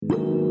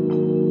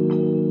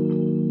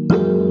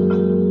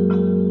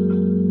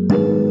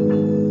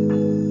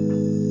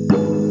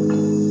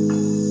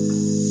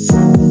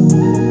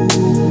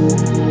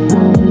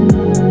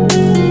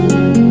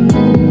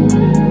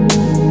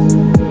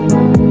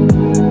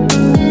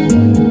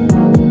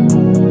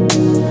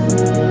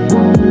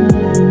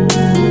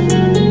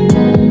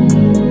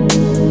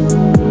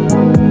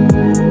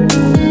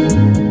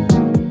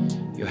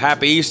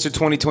Happy Easter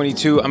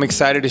 2022. I'm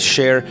excited to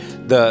share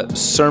the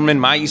sermon,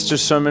 my Easter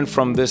sermon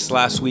from this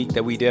last week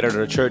that we did at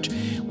our church,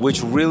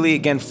 which really,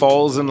 again,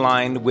 falls in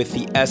line with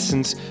the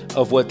essence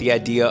of what the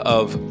idea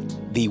of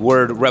the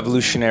word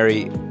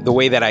revolutionary, the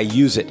way that I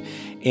use it,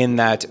 in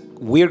that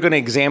we're going to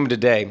examine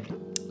today,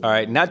 all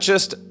right, not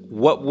just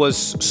what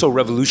was so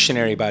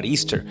revolutionary about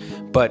Easter,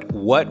 but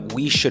what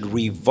we should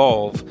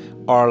revolve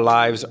our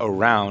lives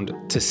around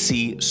to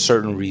see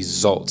certain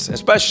results,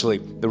 especially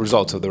the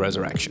results of the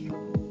resurrection.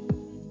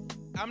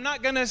 I'm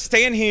not going to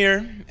stand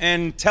here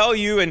and tell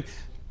you and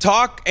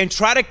talk and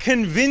try to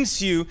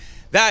convince you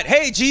that,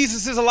 hey,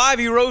 Jesus is alive,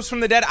 he rose from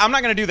the dead. I'm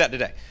not going to do that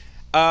today.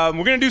 We're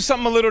going to do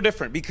something a little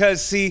different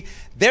because, see,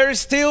 there is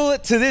still,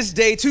 to this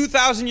day,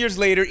 2,000 years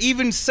later,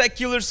 even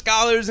secular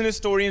scholars and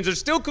historians are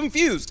still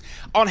confused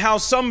on how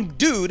some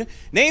dude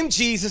named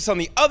Jesus on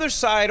the other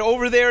side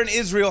over there in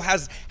Israel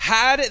has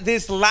had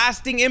this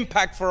lasting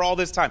impact for all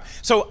this time.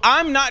 So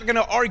I'm not going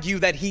to argue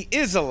that he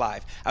is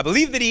alive. I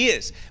believe that he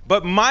is.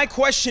 But my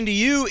question to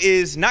you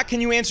is, not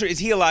can you answer, is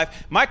he alive?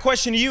 My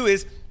question to you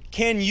is,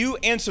 can you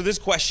answer this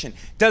question?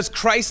 Does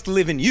Christ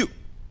live in you?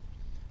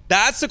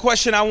 That's the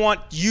question I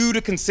want you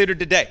to consider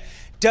today.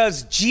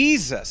 Does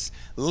Jesus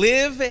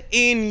live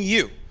in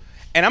you?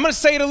 And I'm going to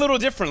say it a little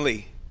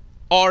differently.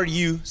 Are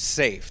you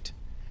saved?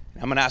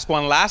 I'm going to ask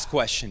one last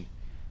question.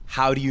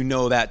 How do you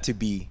know that to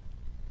be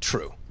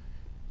true?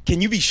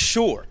 Can you be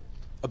sure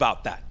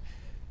about that?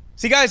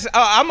 See, guys,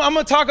 I'm going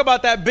to talk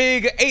about that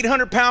big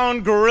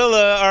 800-pound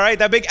gorilla, all right,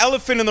 that big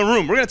elephant in the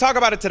room. We're going to talk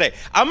about it today.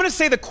 I'm going to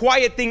say the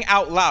quiet thing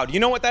out loud. You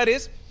know what that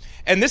is?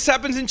 And this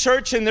happens in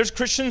church, and there's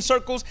Christian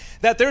circles,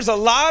 that there's a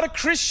lot of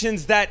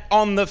Christians that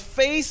on the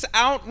face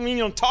out,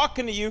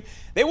 talking to you,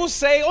 they will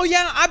say, oh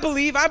yeah, I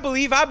believe,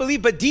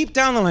 but deep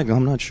down they're like,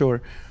 I'm not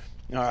sure.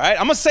 All right,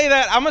 I'm going to say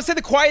that. I'm going to say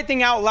the quiet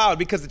thing out loud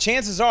because the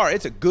chances are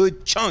it's a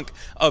good chunk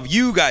of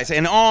you guys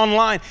and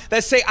online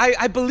that say,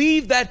 I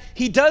believe that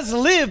he does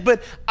live,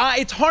 but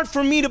it's hard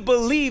for me to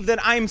believe that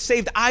I'm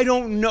saved. I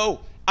don't know.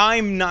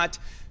 I'm not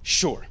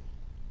sure.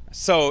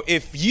 So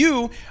if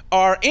you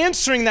are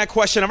answering that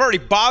question, I've already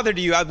bothered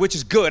you, which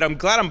is good. I'm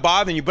glad I'm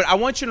bothering you, but I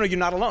want you to know you're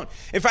not alone.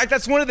 In fact,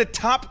 that's one of the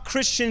top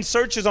Christian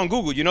searches on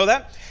Google. You know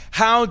that?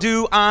 How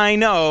do I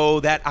know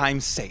that I'm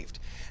saved?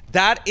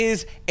 That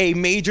is a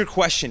major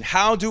question.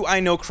 How do I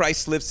know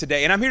Christ lives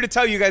today? And I'm here to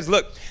tell you guys,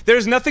 look,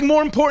 there's nothing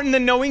more important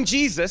than knowing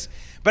Jesus,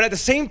 but at the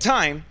same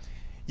time,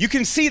 you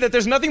can see that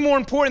there's nothing more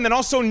important than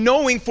also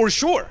knowing for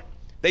sure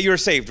that you're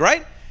saved,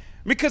 right?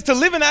 Because to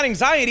live in that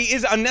anxiety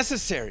is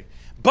unnecessary.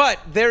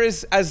 But there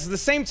is, at the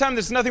same time,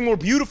 there's nothing more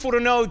beautiful to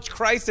know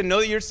Christ and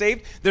know that you're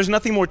saved. There's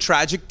nothing more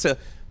tragic to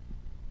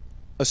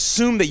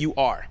assume that you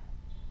are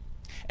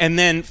and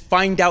then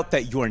find out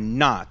that you're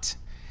not,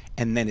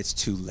 and then it's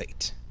too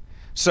late.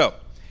 So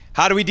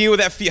how do we deal with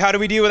that fear? How do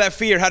we deal with that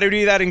fear? How do we deal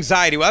with that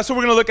anxiety? Well, that's what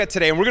we're going to look at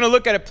today. And we're going to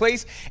look at a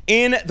place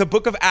in the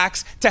book of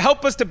Acts to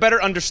help us to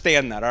better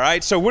understand that, all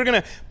right? So we're going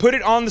to put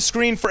it on the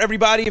screen for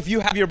everybody. If you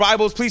have your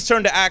Bibles, please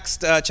turn to Acts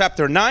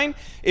chapter 9.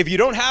 If you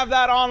don't have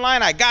that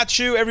online, I got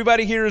you.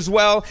 Everybody here as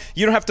well.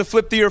 You don't have to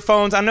flip through your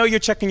phones. I know you're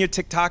checking your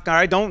TikTok, all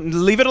right? Don't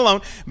leave it alone.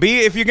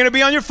 If you're going to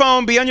be on your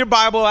phone, be on your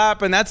Bible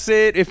app, and that's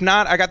it. If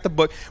not, I got the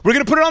book. We're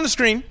going to put it on the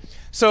screen.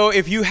 So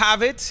if you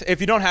have it,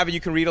 if you don't have it,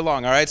 you can read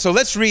along, all right? So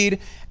let's read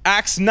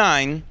Acts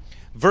 9,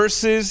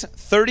 verses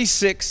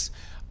 36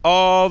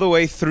 all the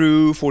way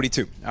through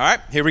 42. All right,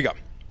 here we go.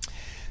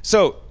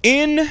 So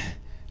in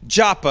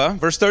Joppa,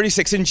 verse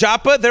 36, in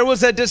Joppa there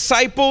was a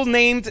disciple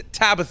named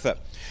Tabitha,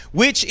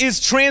 which is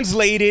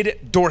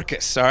translated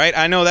Dorcas, all right?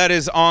 I know that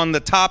is on the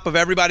top of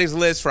everybody's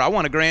list for I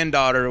want a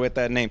granddaughter with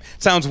that name.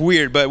 Sounds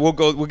weird, but we'll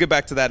get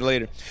back to that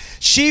later.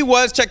 She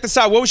was, check this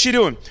out, what was she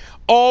doing?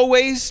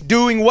 Always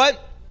doing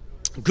what?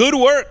 Good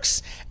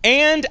works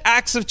and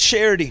acts of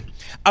charity.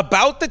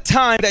 About the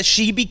time that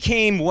she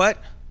became what?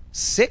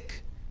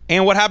 Sick.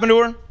 And what happened to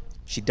her?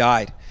 She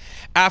died.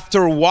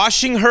 After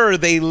washing her,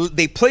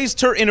 they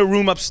placed her in a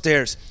room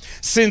upstairs.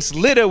 Since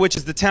Lydda, which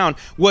is the town,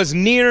 was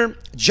near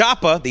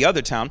Joppa, the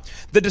other town,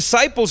 the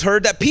disciples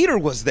heard that Peter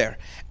was there.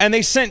 And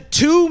they sent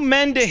 2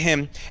 men to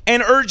him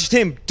and urged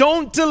him,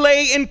 don't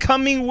delay in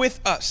coming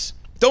with us.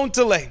 Don't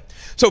delay.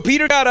 So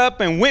Peter got up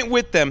and went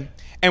with them.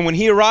 And when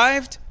he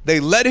arrived, they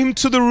led him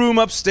to the room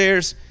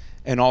upstairs,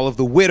 and all of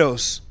the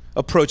widows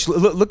approached.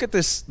 Look at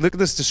this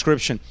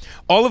description.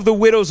 All of the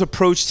widows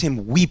approached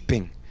him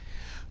weeping,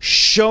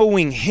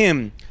 showing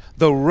him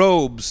the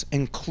robes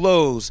and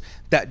clothes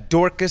that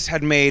Dorcas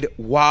had made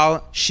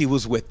while she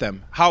was with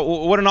them.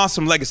 What an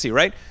awesome legacy,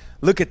 right?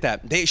 Look at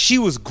that. She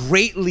was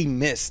greatly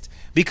missed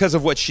because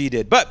of what she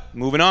did. But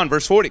moving on,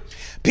 verse 40.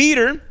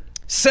 Peter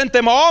sent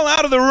them all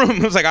out of the room.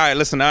 He was like, all right,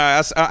 listen,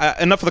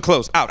 enough of the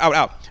clothes.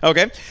 Out.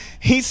 Okay?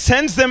 He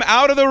sends them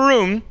out of the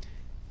room.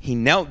 He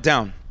knelt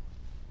down.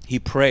 He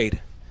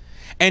prayed.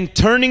 And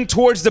turning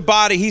towards the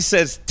body, he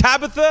says,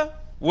 Tabitha,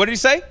 what did he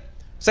say?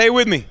 Say it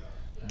with me.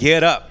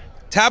 Get up.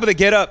 Tabitha,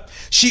 get up.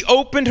 She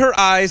opened her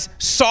eyes,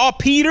 saw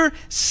Peter,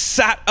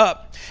 sat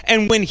up.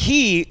 And when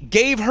he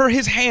gave her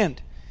his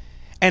hand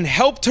and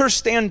helped her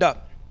stand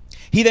up,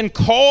 He then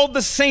called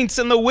the saints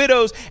and the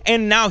widows,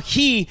 and now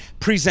he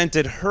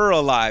presented her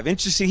alive.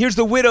 Interesting. Here's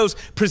the widows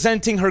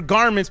presenting her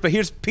garments, but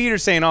here's Peter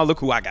saying, oh, look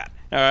who I got.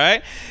 All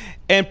right.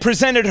 And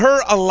presented her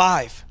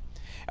alive.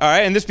 All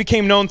right. And this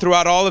became known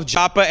throughout all of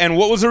Joppa. And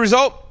what was the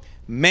result?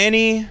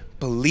 Many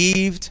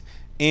believed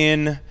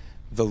in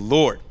the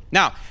Lord.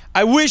 Now,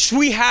 I wish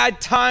we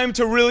had time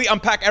to really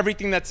unpack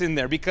everything that's in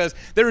there, because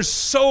there is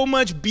so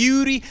much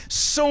beauty,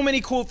 so many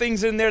cool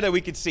things in there that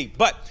we could see.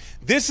 But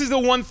this is the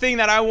one thing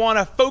that I want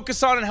to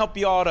focus on and help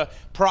you all to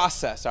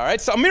process, all right?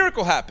 So a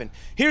miracle happened.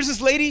 Here's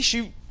this lady,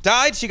 she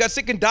died, she got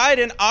sick and died,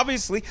 and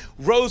obviously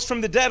rose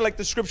from the dead like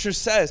the scripture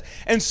says.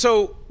 And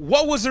so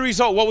what was the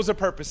result? What was the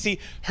purpose? See,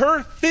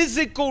 her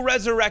physical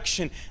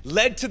resurrection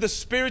led to the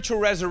spiritual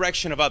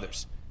resurrection of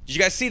others. Did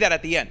you guys see that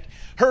at the end?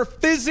 Her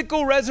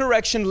physical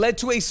resurrection led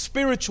to a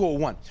spiritual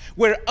one,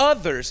 where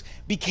others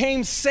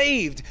became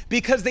saved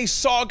because they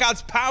saw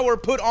God's power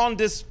put on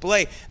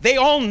display. They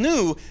all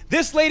knew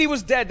this lady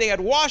was dead. They had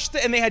washed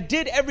it and they had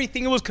did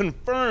everything. It was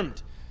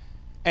confirmed.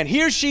 And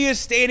here she is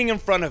standing in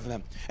front of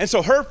them. And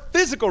so her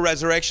physical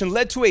resurrection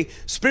led to a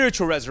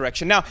spiritual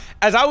resurrection. Now,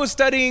 as I was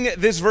studying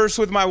this verse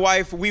with my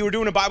wife, we were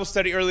doing a Bible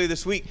study earlier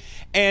this week,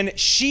 and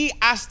she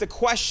asked a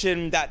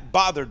question that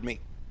bothered me.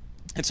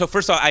 And so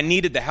first of all, I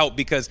needed the help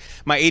because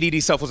my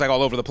ADD self was like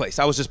all over the place.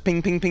 I was just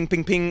ping, ping, ping,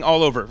 ping, ping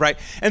all over, right?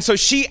 And so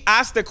she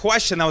asked a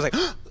question. I was like,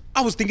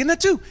 I was thinking that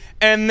too.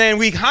 And then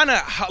we kind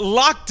of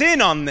locked in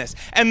on this.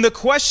 And the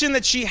question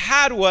that she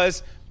had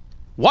was,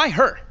 why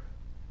her?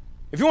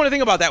 If you want to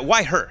think about that,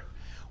 why her?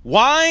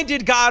 Why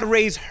did God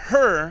raise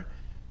her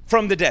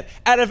from the dead?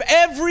 Out of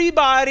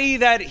everybody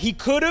that he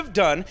could have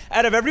done,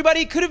 out of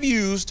everybody he could have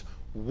used,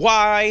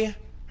 why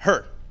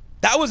her?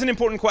 That was an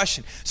important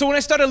question. So when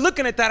I started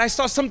looking at that, I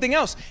saw something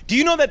else. Do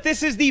you know that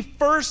this is the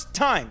first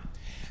time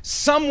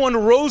someone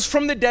rose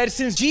from the dead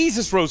since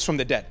Jesus rose from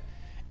the dead?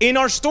 In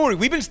our story,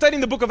 we've been studying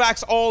the book of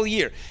Acts all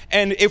year.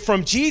 And if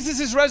from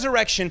Jesus'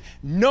 resurrection,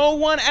 no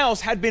one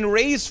else had been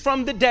raised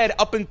from the dead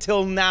up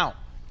until now.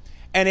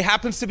 And it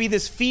happens to be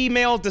this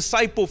female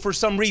disciple for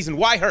some reason.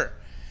 Why her?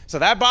 So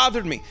that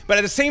bothered me. But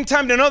at the same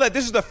time, to know that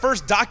this is the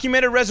first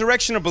documented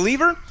resurrection of a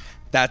believer,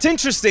 that's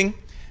interesting.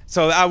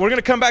 So we're going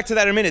to come back to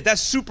that in a minute.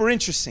 That's super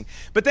interesting.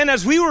 But then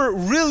as we were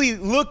really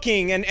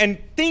looking and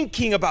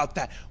thinking about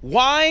that,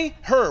 why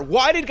her?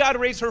 Why did God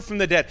raise her from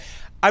the dead?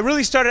 I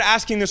really started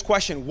asking this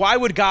question. Why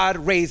would God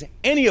raise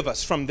any of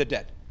us from the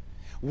dead?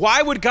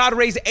 Why would God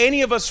raise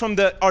any of us from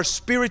our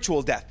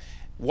spiritual death?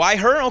 Why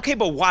her? Okay,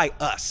 but why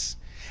us?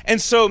 And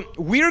so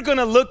we're going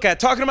to look at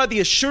talking about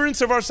the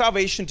assurance of our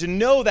salvation to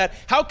know that.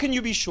 How can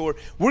you be sure?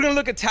 We're going to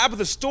look at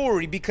Tabitha's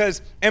story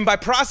because, and by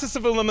process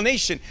of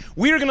elimination,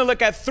 we're going to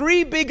look at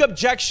 3 big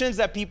objections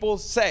that people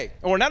say,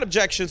 or not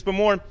objections, but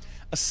more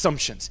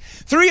assumptions.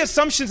 3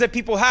 assumptions that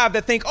people have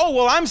that think, oh,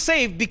 well, I'm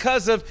saved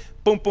because of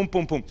boom, boom,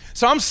 boom, boom.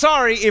 So I'm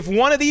sorry if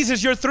one of these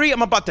is your 3,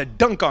 I'm about to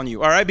dunk on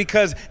you, all right?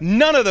 Because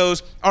none of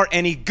those are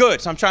any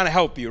good. So I'm trying to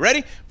help you.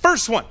 Ready?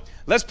 First one.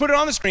 Let's put it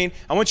on the screen.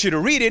 I want you to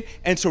read it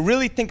and to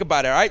really think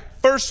about it, all right?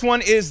 First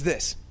one is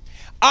this.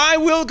 I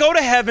will go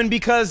to heaven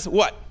because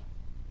what?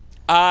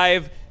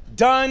 I've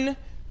done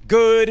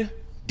good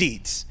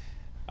deeds.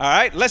 All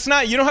right?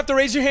 You don't have to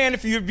raise your hand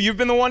if you've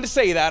been the one to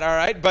say that, all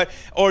right? But,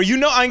 or you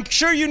know, I'm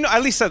sure you know,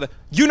 at least said that.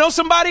 You know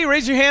somebody?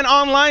 Raise your hand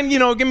online,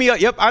 give me a,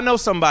 yep, I know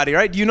somebody,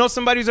 right? Do you know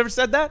somebody who's ever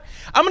said that?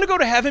 I'm going to go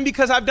to heaven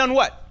because I've done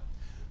what?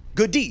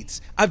 Good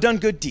deeds. I've done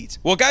good deeds.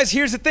 Well, guys,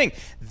 here's the thing.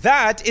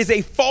 That is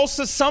a false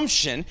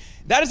assumption.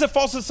 That is a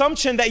false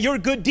assumption that your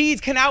good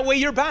deeds can outweigh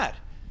your bad.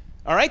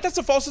 All right? That's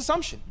a false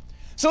assumption.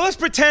 So let's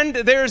pretend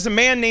there's a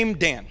man named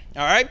Dan.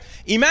 All right?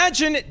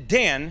 Imagine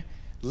Dan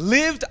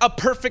lived a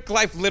perfect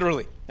life,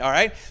 literally. All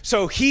right?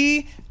 So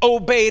he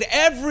obeyed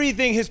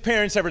everything his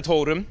parents ever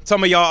told him.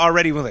 Some of y'all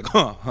already were like,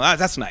 huh,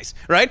 that's nice,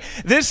 right?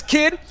 This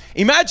kid,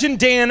 imagine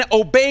Dan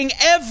obeying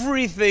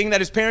everything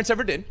that his parents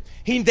ever did.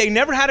 They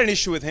never had an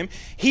issue with him.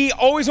 He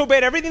always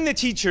obeyed everything the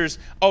teachers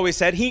always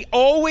said. He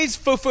always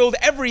fulfilled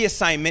every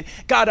assignment,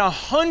 got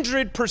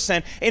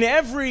 100% in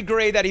every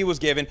grade that he was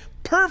given,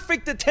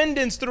 perfect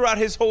attendance throughout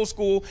his whole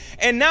school,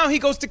 and now he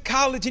goes to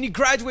college and he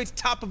graduates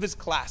top of his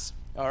class.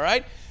 All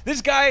right?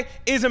 This guy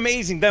is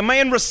amazing. The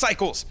man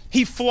recycles.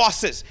 He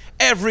flosses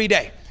every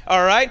day.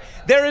 All right?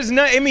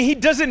 He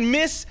doesn't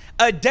miss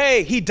a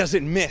day. He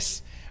doesn't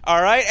miss.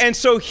 All right? And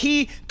so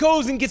he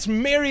goes and gets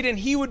married, and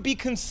he would be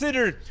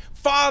considered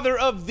Father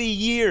of the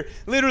Year.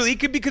 Literally, he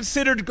could be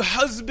considered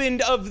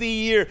Husband of the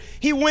Year.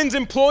 He wins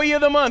Employee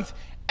of the Month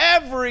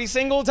every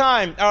single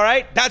time. All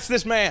right? That's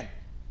this man.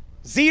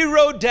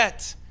 0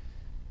 debt.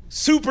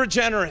 Super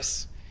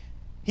generous.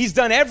 He's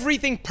done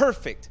everything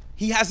perfect.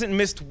 He hasn't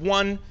missed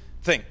one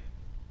thing.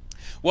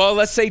 Well,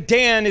 let's say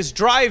Dan is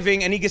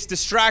driving and he gets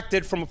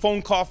distracted from a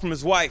phone call from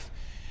his wife.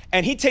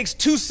 And he takes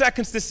 2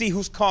 seconds to see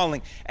who's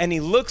calling. And he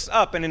looks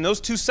up, and in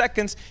those 2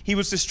 seconds, he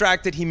was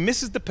distracted. He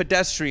misses the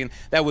pedestrian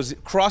that was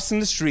crossing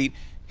the street,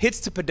 hits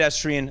the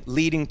pedestrian,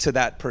 leading to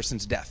that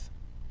person's death.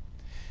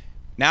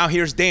 Now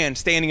here's Dan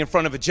standing in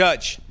front of a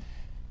judge.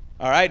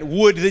 All right,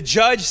 would the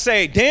judge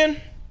say,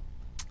 Dan,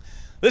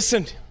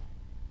 listen,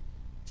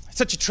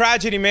 Such a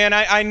tragedy, man.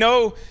 I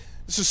know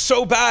this is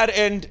so bad.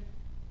 And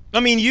I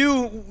mean,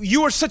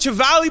 you are such a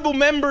valuable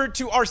member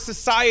to our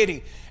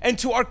society and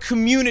to our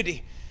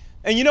community.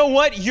 And you know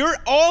what? You're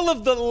all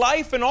of the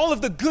life and all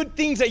of the good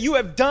things that you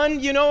have done,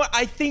 you know,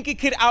 I think it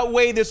could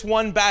outweigh this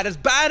one bad. As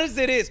bad as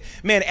it is,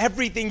 man,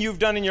 everything you've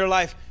done in your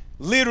life,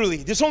 literally,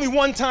 there's only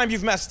one time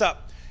you've messed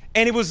up.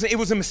 And it was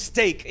a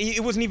mistake.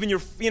 It wasn't even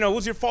your, you know, it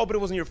was your fault, but it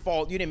wasn't your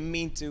fault. You didn't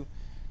mean to.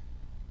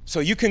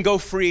 So you can go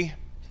free,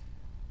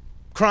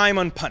 crime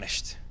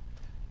unpunished.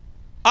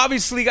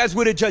 Obviously, guys,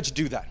 would a judge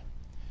do that?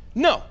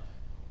 No.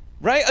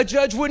 Right? A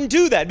judge wouldn't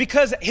do that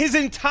because his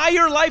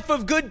entire life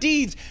of good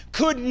deeds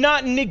could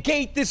not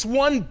negate this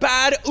one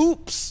bad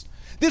oops,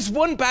 this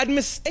one bad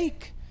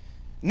mistake.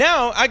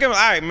 Now I go, all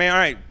right, man, all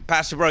right,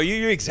 Pastor, bro,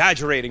 you're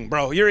exaggerating,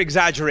 bro. You're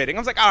exaggerating. I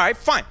was like, all right,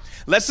 fine.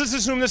 Let's just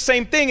assume the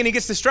same thing, and he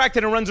gets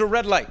distracted and runs a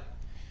red light.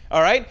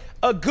 All right?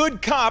 A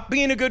good cop,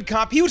 being a good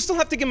cop, he would still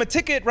have to give him a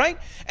ticket, right?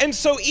 And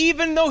so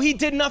even though he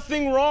did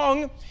nothing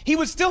wrong, he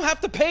would still have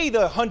to pay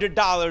the $100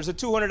 or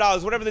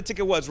 $200, whatever the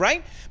ticket was,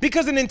 right?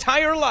 Because an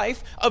entire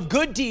life of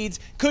good deeds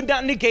could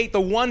not negate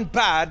the one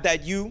bad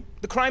the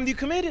crime that you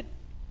committed.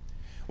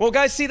 Well,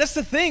 guys, see, that's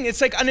the thing.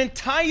 It's like an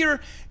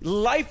entire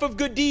life of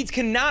good deeds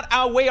cannot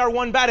outweigh our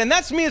one bad. And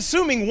that's me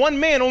assuming one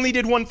man only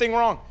did one thing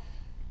wrong.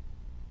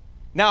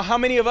 Now, how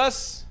many of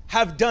us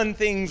have done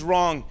things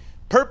wrong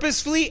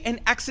purposefully and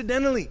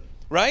accidentally,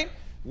 right?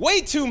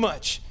 Way too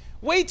much.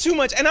 Way too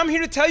much. And I'm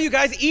here to tell you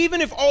guys,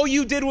 even if all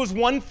you did was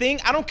one thing,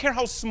 I don't care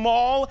how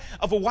small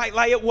of a white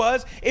lie it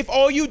was, if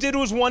all you did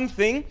was one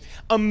thing,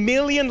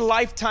 1,000,000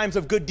 lifetimes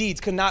of good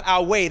deeds could not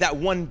outweigh that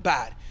one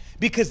bad,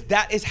 because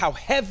that is how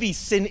heavy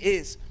sin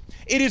is.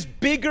 It is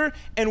bigger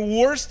and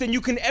worse than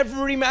you can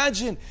ever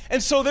imagine.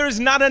 And so there is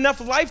not enough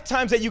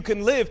lifetimes that you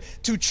can live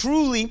to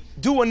truly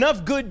do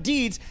enough good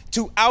deeds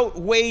to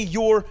outweigh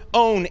your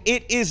own.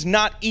 It is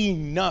not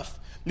enough.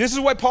 This is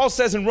what Paul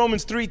says in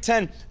Romans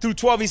 3:10 through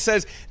 12. He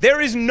says, there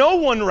is no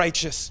one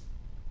righteous.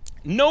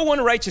 No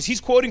one righteous.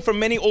 He's quoting from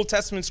many Old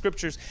Testament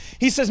scriptures.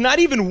 He says, not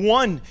even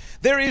one.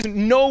 There is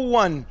no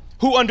one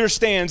who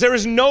understands. There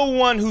is no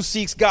one who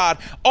seeks God.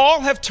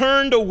 All have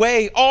turned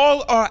away.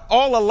 All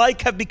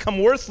alike have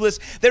become worthless.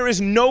 There is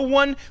no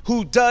one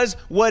who does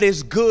what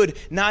is good,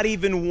 not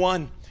even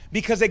one.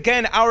 Because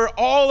again,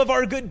 all of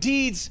our good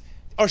deeds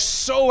are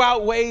so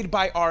outweighed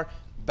by our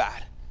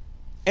bad.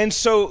 And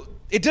so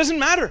it doesn't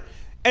matter.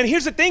 And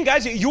here's the thing,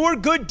 guys, your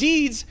bad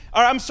deeds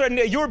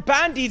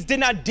did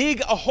not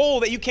dig a hole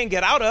that you can't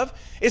get out of.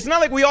 It's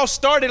not like we all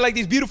started like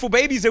these beautiful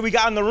babies that we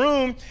got in the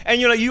room and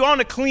you're on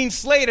a clean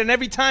slate and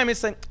every time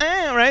it's like,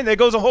 right, there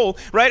goes a hole,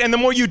 right? And the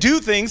more you do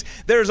things,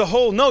 there's a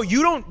hole. No,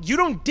 you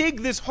don't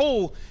dig this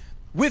hole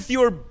with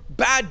your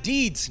bad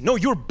deeds. No,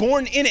 you're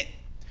born in it.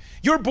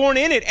 You're born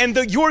in it, and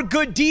your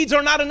good deeds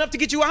are not enough to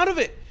get you out of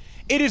it.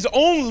 It is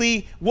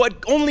only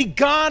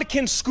God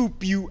can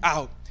scoop you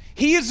out.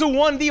 He is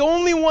the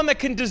only one that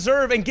can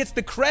deserve and gets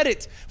the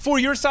credit for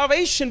your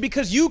salvation,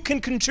 because you can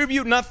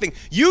contribute nothing.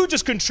 You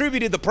just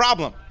contributed the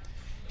problem.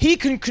 He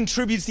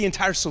contributes the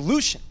entire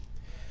solution.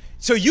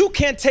 So you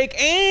can't take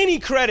any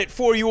credit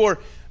for your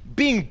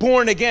being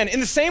born again.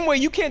 In the same way,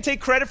 you can't take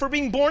credit for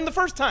being born the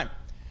first time.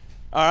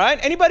 All right?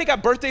 Anybody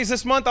got birthdays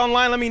this month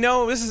online? Let me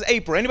know. This is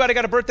April. Anybody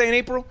got a birthday in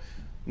April?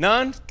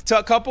 None?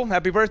 A couple?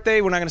 Happy birthday.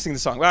 We're not going to sing the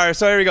song. All right,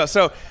 so here we go.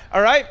 So,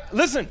 all right,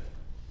 listen.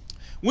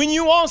 When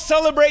you all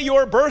celebrate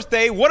your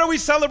birthday, what are we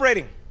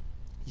celebrating?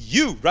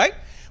 You, right?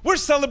 We're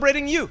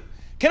celebrating you.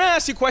 Can I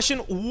ask you a question?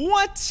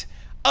 What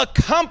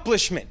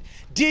accomplishment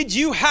did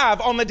you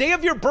have on the day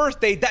of your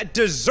birthday that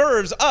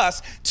deserves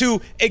us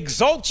to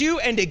exalt you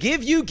and to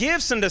give you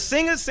gifts and to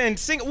sing us and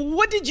sing?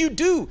 What did you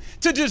do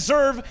to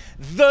deserve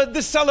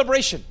the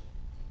celebration?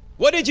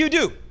 What did you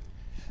do?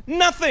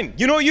 Nothing.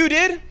 You know what you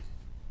did?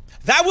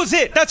 That was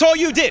it. That's all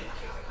you did.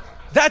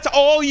 That's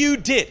all you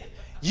did.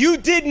 You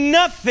did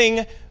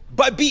nothing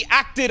but be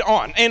acted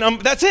on.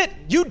 And that's it.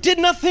 You did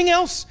nothing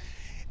else.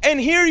 And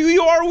here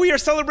you are, we are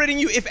celebrating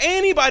you. If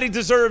anybody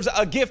deserves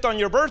a gift on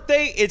your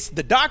birthday, it's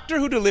the doctor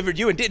who delivered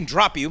you and didn't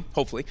drop you,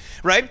 hopefully,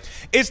 right?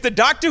 It's the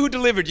doctor who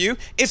delivered you.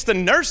 It's the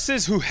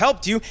nurses who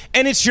helped you.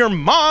 And it's your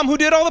mom who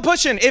did all the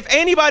pushing. If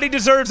anybody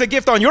deserves a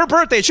gift on your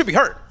birthday, it should be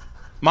her.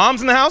 Moms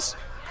in the house?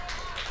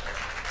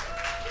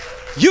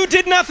 You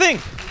did nothing.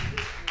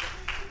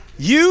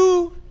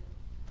 You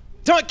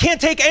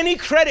can't take any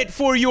credit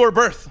for your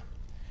birth.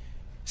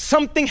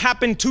 Something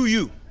happened to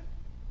you,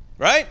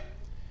 right?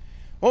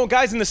 Well,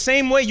 guys, in the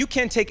same way, you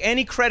can't take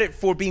any credit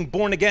for being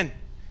born again.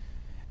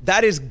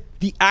 That is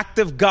the act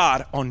of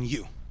God on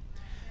you.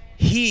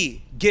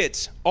 He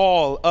gets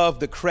all of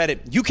the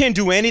credit. You can't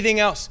do anything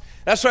else.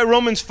 That's why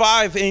Romans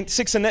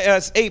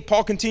 5:6-8,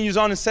 Paul continues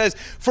on and says,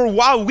 for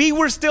while we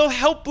were still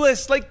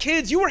helpless, like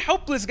kids, you were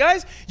helpless,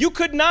 guys. You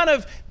could not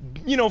have,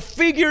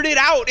 figured it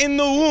out in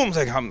the womb. It's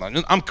like,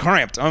 I'm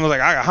cramped. I'm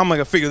like, how am I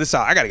going to figure this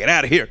out? I got to get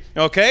out of here,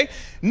 okay?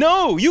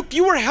 No,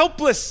 you were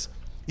helpless.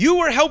 You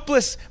were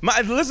helpless.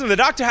 Listen, the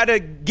doctor had to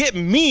get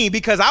me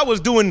because I was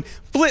doing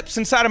flips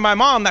inside of my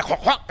mom.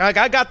 Like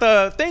I got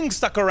the thing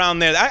stuck around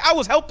there. I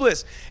was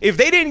helpless. If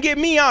they didn't get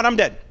me out, I'm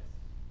dead.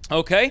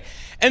 Okay?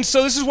 And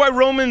so this is why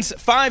Romans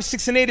 5,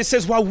 6, and 8, it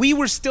says, while we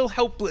were still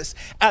helpless,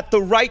 at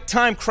the right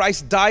time,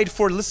 Christ died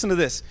for, listen to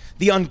this,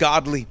 the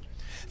ungodly.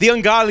 The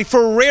ungodly.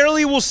 For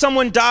rarely will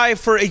someone die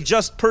for a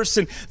just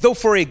person, though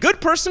for a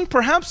good person,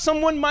 perhaps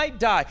someone might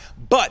die.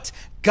 But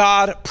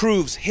God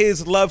proves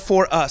his love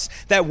for us,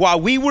 that while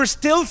we were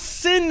still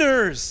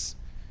sinners,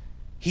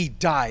 he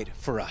died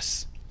for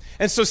us.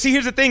 And so see,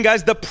 here's the thing,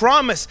 guys. The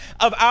promise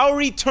of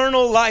our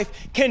eternal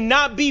life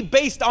cannot be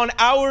based on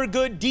our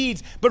good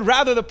deeds, but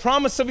rather the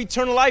promise of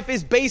eternal life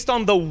is based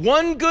on the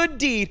one good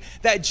deed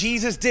that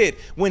Jesus did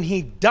when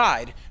he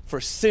died for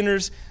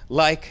sinners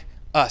like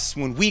us,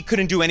 when we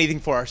couldn't do anything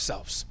for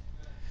ourselves.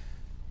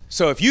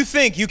 So if you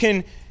think you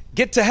can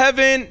get to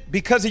heaven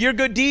because of your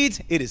good deeds,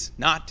 it is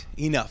not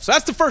enough. So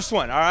that's the first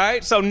one, all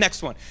right? So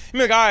next one.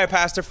 You're like, all right,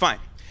 Pastor, fine.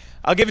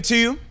 I'll give it to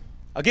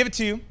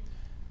you.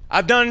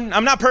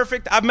 I'm not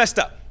perfect. I've messed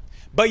up.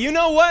 But you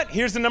know what?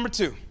 Here's the number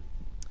 2.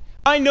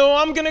 I know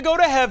I'm going to go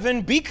to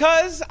heaven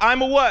because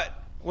I'm a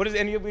what? What is,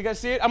 any of you guys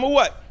see it? I'm a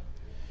what?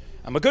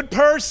 I'm a good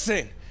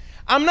person.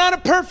 I'm not a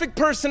perfect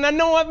person. I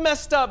know I've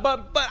messed up,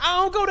 but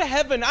I'll go to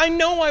heaven. I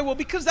know I will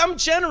because I'm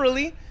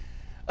generally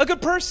a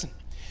good person.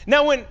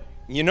 Now, when,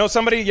 you know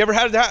somebody, you ever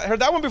heard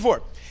that one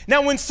before?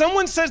 Now, when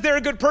someone says they're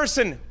a good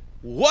person,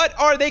 what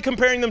are they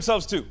comparing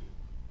themselves to?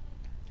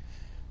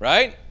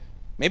 Right?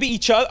 Maybe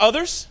each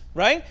others,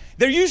 right?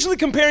 They're usually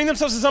comparing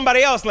themselves to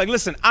somebody else. Like,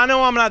 listen, I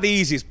know I'm not the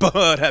easiest,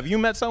 but have you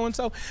met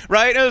so-and-so?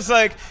 Right? It's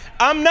like,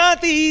 I'm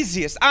not the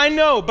easiest. I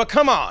know, but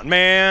come on,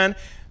 man.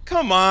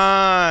 Come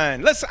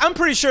on. Listen, I'm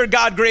pretty sure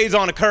God grades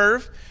on a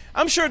curve.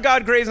 I'm sure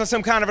God grades on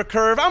some kind of a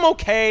curve. I'm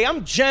okay.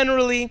 I'm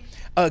generally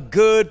a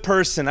good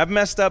person. I've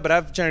messed up, but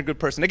I'm generally a good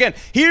person. Again,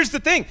 here's the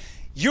thing.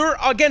 You're,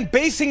 again,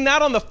 basing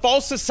that on the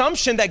false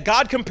assumption that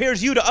God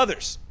compares you to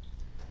others.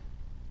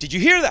 Did you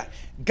hear that?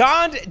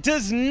 God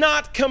does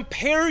not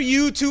compare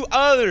you to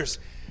others.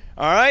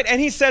 All right?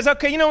 And he says,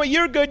 okay, you know what?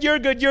 You're good.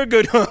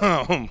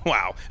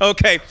 Wow.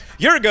 Okay.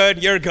 You're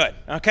good.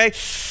 Okay?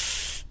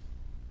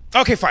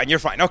 Okay, fine. You're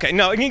fine. Okay.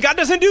 No, I mean, God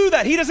doesn't do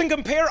that. He doesn't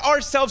compare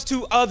ourselves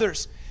to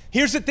others.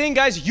 Here's the thing,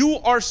 guys. You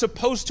are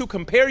supposed to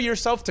compare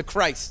yourself to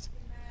Christ.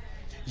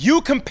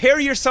 You compare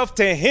yourself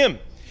to him.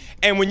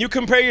 And when you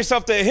compare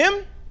yourself to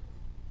him,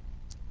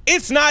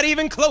 it's not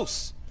even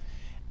close.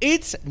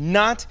 It's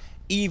not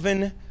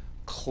even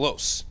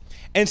close.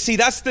 And see,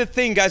 that's the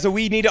thing, guys, that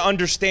we need to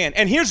understand.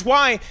 And here's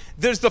why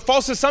there's the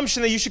false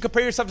assumption that you should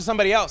compare yourself to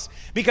somebody else.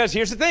 Because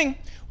here's the thing,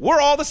 we're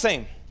all the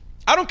same.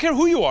 I don't care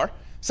who you are.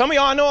 Some of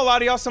y'all, I know a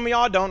lot of y'all, some of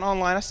y'all don't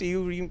online. I see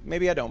you,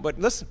 maybe I don't. But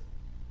listen,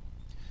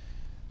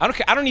 I don't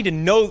care. I don't need to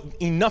know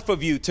enough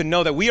of you to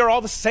know that we are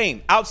all the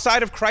same.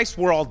 Outside of Christ,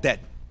 we're all dead.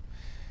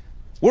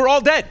 We're all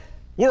dead.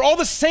 We're all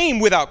the same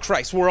without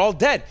Christ. We're all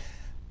dead.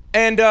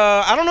 And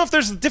I don't know if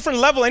there's a different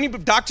level. Any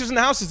doctors in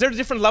the house, is there a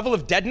different level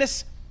of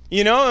deadness?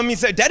 You know, I mean,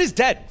 dead is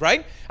dead,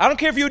 right? I don't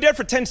care if you were dead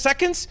for 10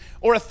 seconds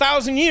or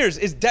 1,000 years.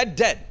 Is dead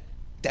dead?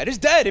 Dead is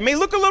dead. It may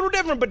look a little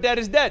different, but dead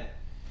is dead.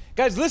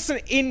 Guys, listen,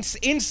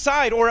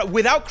 inside or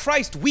without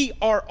Christ, we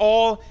are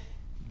all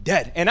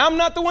dead. And I'm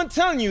not the one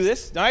telling you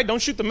this, all right?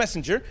 Don't shoot the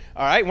messenger,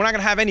 all right? We're not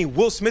going to have any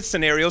Will Smith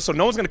scenario, so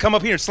no one's going to come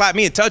up here and slap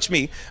me and touch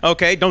me,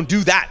 okay? Don't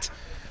do that.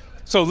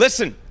 So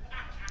listen,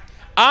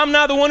 I'm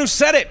not the one who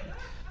said it.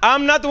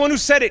 I'm not the one who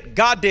said it.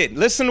 God did.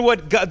 Listen to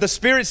what the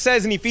Spirit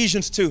says in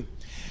Ephesians 2.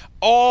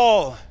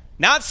 All,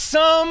 not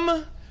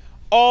some,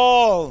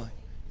 all.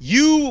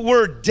 You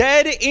were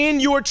dead in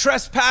your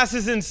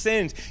trespasses and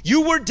sins.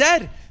 You were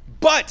dead.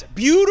 But,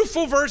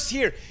 beautiful verse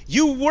here.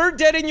 You were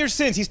dead in your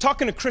sins. He's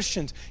talking to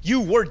Christians. You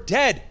were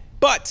dead.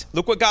 But,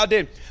 look what God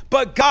did.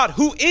 But God,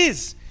 who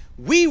is,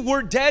 we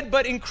were dead,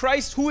 but in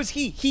Christ, who is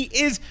he? He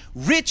is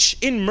rich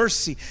in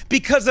mercy.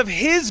 Because of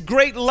his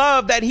great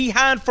love that he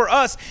had for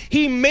us,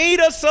 he made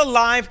us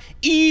alive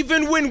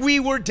even when we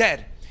were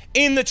dead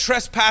in the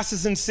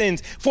trespasses and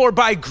sins. For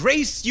by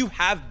grace you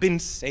have been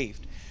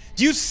saved.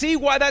 Do you see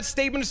why that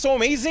statement is so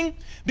amazing?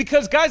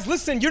 Because guys,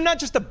 listen, you're not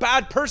just a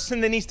bad person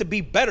that needs to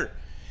be better.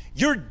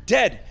 You're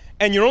dead,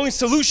 and your only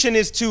solution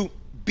is to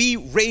be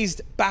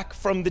raised back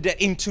from the dead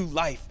into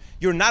life.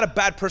 You're not a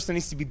bad person that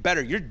needs to be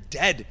better. You're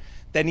dead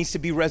that needs to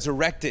be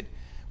resurrected.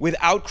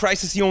 Without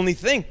Christ is the only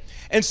thing.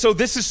 And so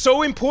this is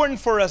so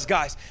important for us,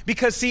 guys,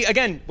 because see,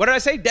 again, what did I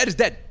say? Dead is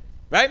dead,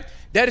 right?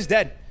 Dead is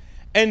dead.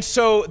 And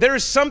so there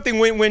is something,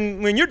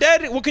 when you're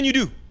dead, what can you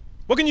do?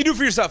 What can you do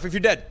for yourself if you're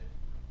dead?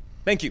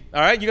 Thank you,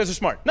 all right? You guys are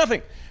smart.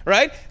 Nothing,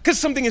 right? Because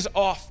something is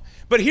off.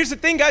 But here's the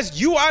thing, guys,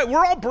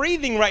 we're all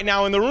breathing right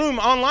now in the room.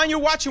 Online, you're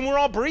watching, we're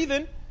all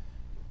breathing.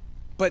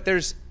 But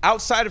there's,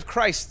 outside of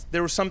Christ,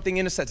 there was something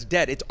in us that's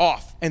dead. It's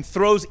off and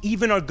throws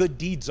even our good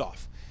deeds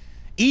off.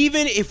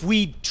 Even if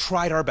we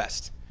tried our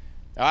best.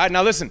 All right,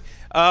 now listen,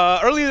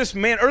 Earlier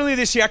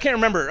this year, I can't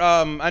remember.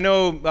 I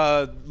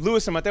know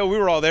Louis and Mateo, we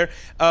were all there.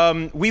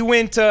 We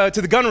went to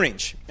the gun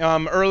range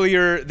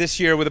earlier this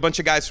year with a bunch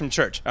of guys from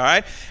church, all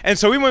right? And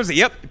so we went and said,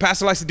 yep,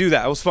 Pastor likes to do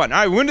that. It was fun. All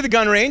right, we went to the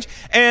gun range,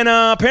 and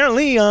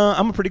apparently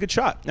I'm a pretty good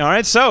shot, all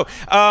right? So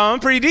I'm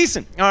pretty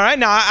decent, all right?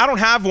 Now, I don't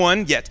have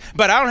one yet,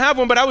 but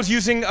I was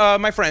using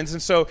my friends,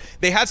 and so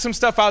they had some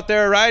stuff out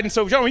there, right? And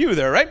so, John, you were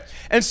there, right?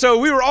 And so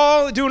we were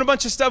all doing a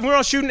bunch of stuff. We were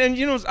all shooting, and,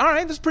 all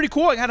right, this is pretty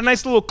cool. I had a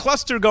nice little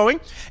cluster going,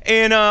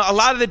 and a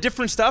lot of the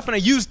different stuff, and I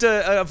used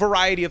a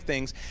variety of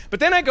things. But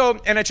then I go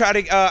and I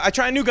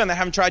try a new gun that I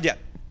haven't tried yet.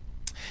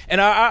 And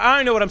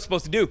I know what I'm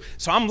supposed to do.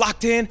 So I'm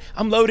locked in,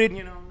 I'm loaded,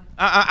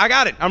 I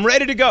got it. I'm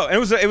ready to go. And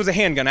it was a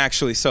handgun,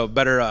 actually, so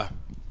better,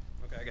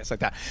 okay, I guess like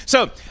that.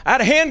 So I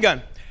had a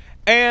handgun,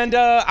 and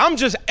I'm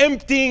just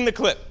emptying the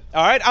clip.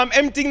 All right, I'm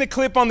emptying the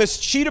clip on this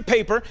sheet of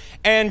paper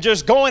and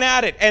just going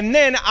at it. And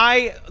then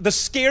the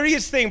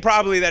scariest thing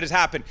probably that has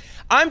happened,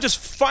 I'm just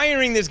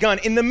firing this gun.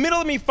 In the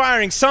middle of me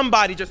firing,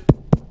 somebody just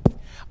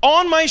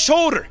on my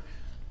shoulder.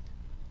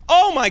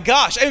 Oh my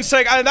gosh. And it's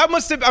like,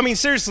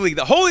 seriously,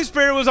 the Holy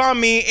Spirit was on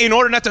me in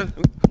order not to,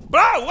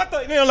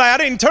 I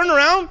didn't turn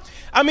around.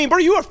 I mean, bro,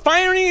 you are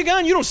firing a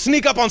gun. You don't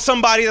sneak up on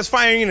somebody that's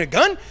firing a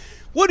gun.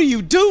 What are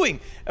you doing?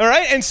 All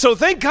right. And so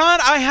thank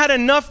God I had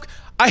enough.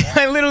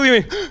 I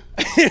literally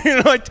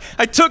went,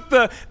 I took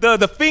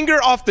the finger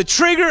off the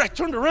trigger. I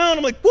turned around.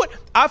 I'm like, what?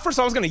 At first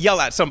I was going to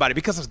yell at somebody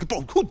because I was like,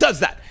 bro, who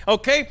does that?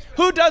 Okay.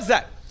 Who does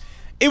that?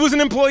 It was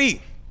an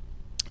employee.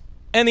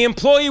 And the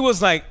employee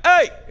was like,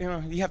 hey,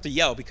 you have to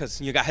yell because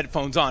you got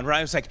headphones on,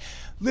 right? It's like,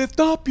 lift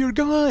up your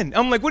gun.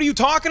 I'm like, what are you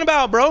talking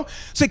about, bro?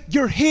 It's like,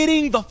 you're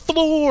hitting the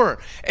floor.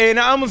 And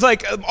I was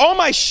like, all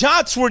my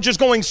shots were just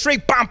going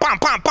straight, bam, bam,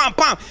 bam, bam,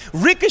 bam,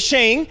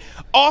 ricocheting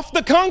off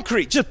the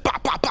concrete, just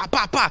pop, pop, pop,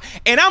 pop, pop.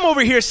 And I'm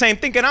over here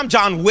thinking I'm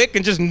John Wick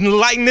and just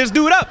lighting this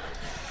dude up.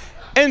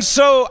 And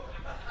so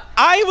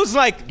I was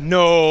like,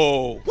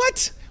 no,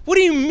 what? What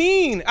do you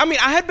mean? I mean,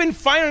 I had been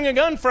firing a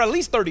gun for at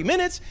least 30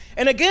 minutes.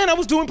 And again, I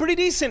was doing pretty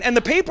decent. And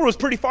the paper was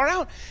pretty far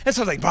out. And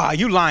so I was like, bah,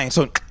 you lying.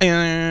 So,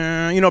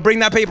 bring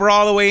that paper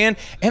all the way in.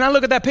 And I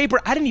look at that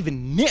paper. I didn't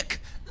even nick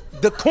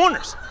the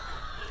corners.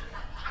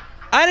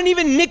 I didn't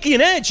even nick an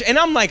edge. And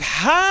I'm like,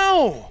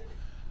 how?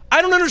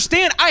 I don't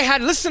understand. I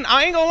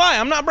ain't gonna lie.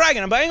 I'm not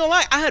bragging, but I ain't gonna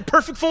lie. I had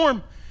perfect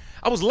form.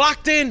 I was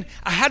locked in.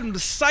 I had the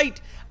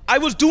sight. I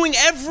was doing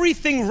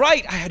everything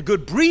right. I had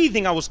good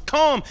breathing. I was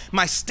calm.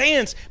 My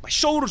stance, my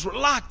shoulders were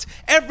locked.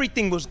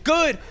 Everything was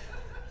good.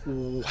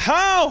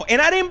 How?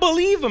 And I didn't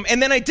believe him.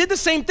 And then I did the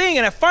same thing,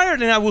 and I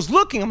fired, and I was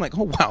looking. I'm like,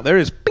 oh, wow, there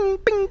is bing,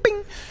 bing,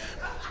 bing.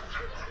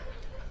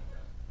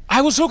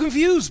 I was so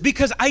confused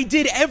because I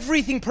did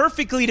everything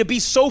perfectly to be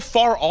so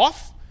far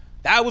off.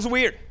 That was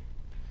weird.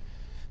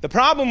 The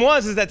problem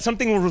is that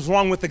something was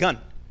wrong with the gun.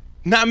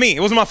 Not me. It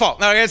wasn't my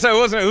fault. Okay,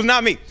 so it was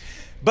not me.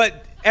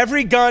 But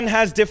every gun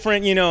has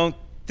different,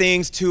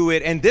 things to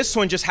it. And this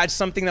one just had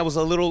something that was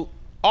a little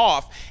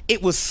off.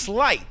 It was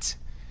slight,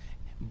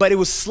 but it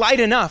was slight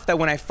enough that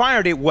when I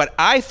fired it, what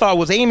I thought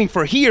was aiming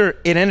for here,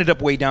 it ended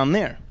up way down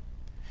there.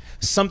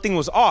 Something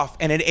was off,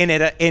 and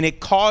it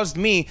caused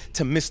me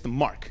to miss the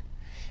mark.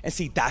 And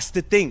see, that's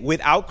the thing.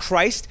 Without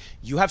Christ,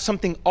 you have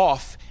something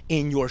off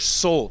in your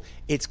soul.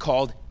 It's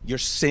called your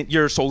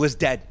soul is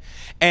dead.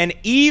 And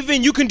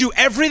even you can do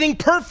everything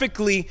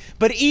perfectly,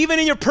 but even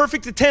in your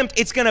perfect attempt,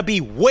 it's going to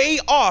be way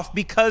off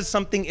because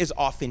something is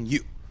off in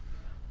you.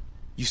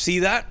 You see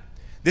that?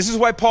 This is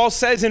why Paul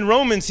says in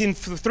Romans in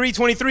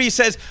 3:23, he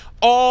says,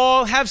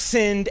 all have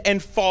sinned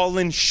and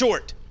fallen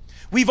short.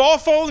 We've all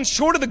fallen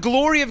short of the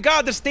glory of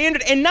God, the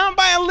standard, and not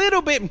by a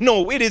little bit.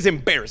 No, it is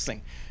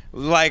embarrassing.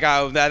 Like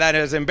that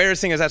as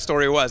embarrassing as that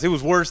story was. It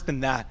was worse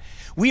than that.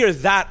 We are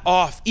that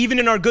off, even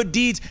in our good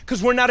deeds,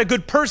 because we're not a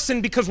good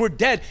person because we're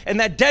dead. And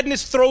that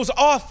deadness throws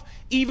off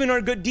even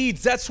our good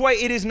deeds. That's why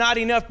it is not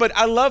enough. But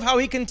I love how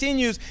he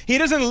continues. He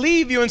doesn't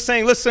leave you and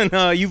saying, listen,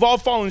 you've all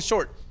fallen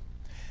short.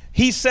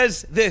 He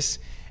says this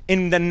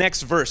in the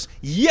next verse.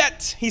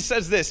 Yet, he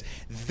says this,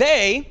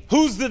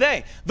 who's the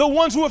they? The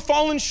ones who have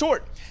fallen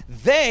short.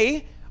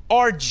 They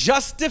are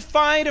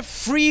justified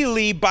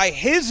freely by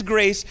his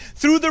grace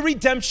through the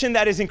redemption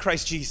that is in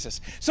Christ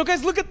Jesus. So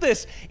guys, look at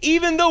this.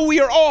 Even though we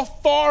are all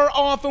far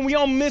off and we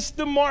all miss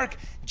the mark,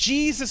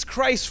 Jesus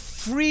Christ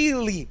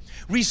freely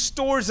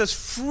restores us,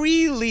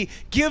 freely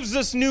gives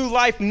us new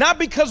life, not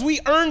because we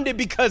earned it,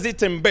 because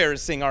it's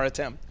embarrassing, our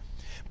attempt,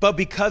 but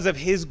because of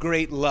his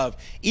great love.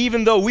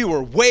 Even though we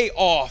were way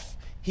off,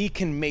 he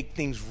can make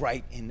things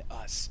right in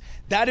us.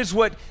 That is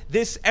what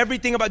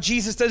everything about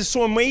Jesus does is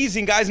so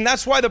amazing, guys. And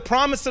that's why the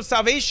promise of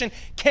salvation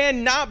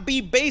cannot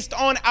be based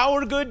on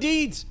our good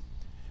deeds.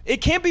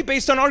 It can't be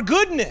based on our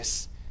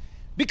goodness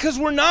because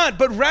we're not,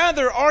 but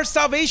rather our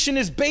salvation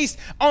is based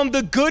on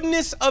the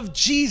goodness of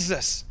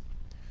Jesus,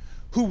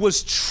 who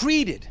was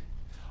treated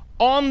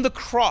on the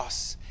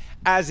cross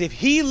as if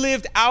he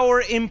lived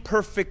our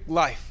imperfect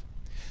life,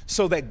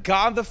 so that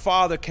God the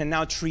Father can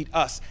now treat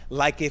us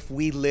like if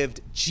we lived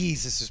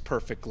Jesus'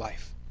 perfect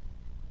life.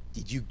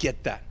 Did you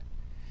get that?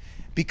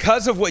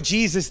 Because of what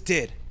Jesus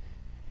did,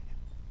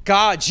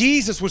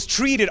 Jesus was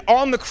treated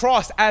on the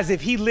cross as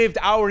if he lived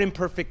our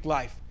imperfect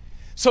life,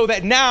 so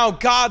that now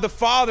God the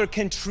Father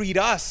can treat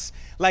us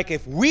like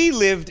if we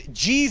lived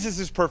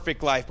Jesus'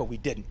 perfect life, but we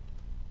didn't.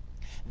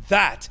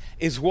 That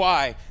is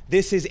why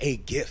this is a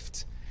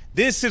gift.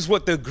 This is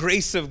what the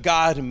grace of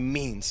God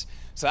means.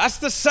 So that's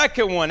the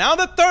second one. Now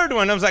the third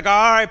one, I was like,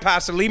 all right,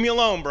 Pastor, leave me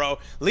alone, bro.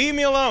 Leave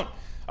me alone.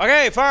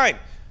 Okay, fine.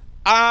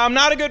 I'm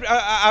not a good,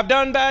 I've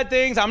done bad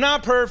things. I'm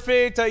not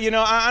perfect. I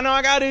know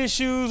I got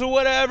issues or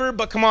whatever,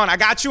 but come on, I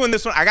got you in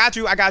this one. I got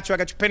you.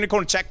 Pin in the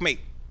corner, checkmate.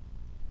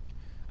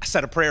 I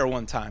said a prayer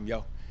one time,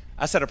 yo.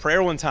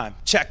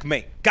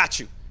 Checkmate. Got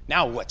you.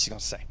 Now what you gonna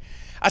say?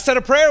 I said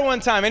a prayer one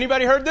time.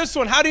 Anybody heard this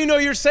one? How do you know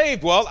you're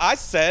saved? Well, I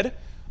said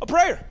a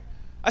prayer.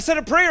 I said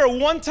a prayer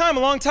one time, a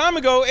long time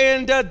ago,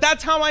 and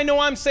that's how I know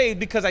I'm saved,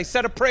 because I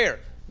said a prayer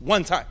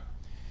one time.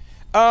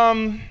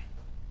 Time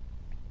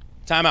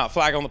out,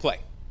 flag on the play,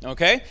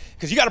 okay?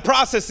 Because you got to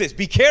process this.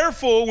 Be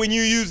careful when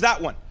you use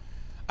that one.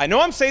 I know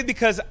I'm saved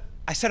because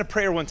I said a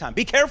prayer one time.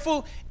 Be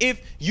careful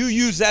if you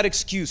use that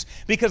excuse,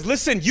 because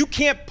listen, you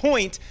can't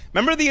point.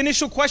 Remember, the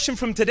initial question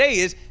from today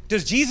is,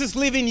 does Jesus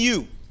live in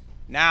you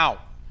now?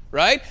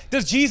 Right?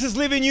 Does Jesus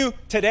live in you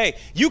today?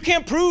 You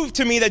can't prove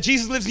to me that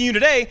Jesus lives in you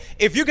today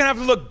if you're going to have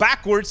to look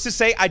backwards to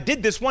say, I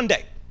did this one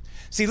day.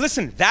 See,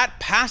 listen, that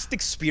past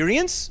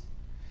experience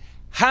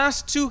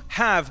has to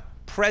have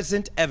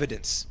present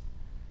evidence.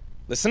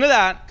 Listen to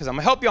that, because I'm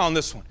going to help you on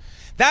this one.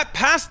 That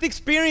past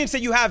experience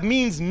that you have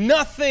means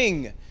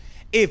nothing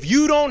if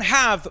you don't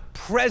have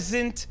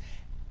present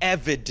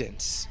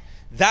evidence.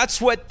 That's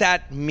what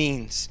that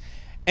means.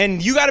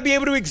 And you got to be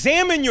able to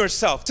examine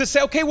yourself to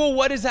say, okay, well,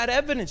 what is that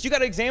evidence? You got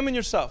to examine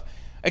yourself.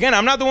 Again,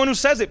 I'm not the one who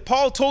says it.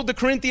 Paul told the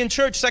Corinthian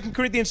church, 2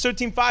 Corinthians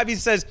 13:5, he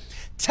says,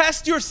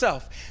 test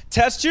yourself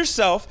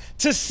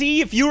to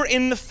see if you're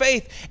in the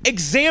faith.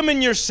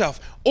 Examine yourself.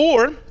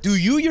 Or do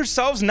you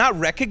yourselves not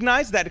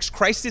recognize that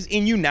Christ is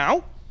in you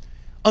now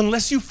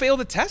unless you fail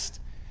the test?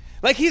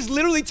 Like, he's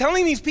literally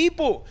telling these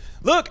people,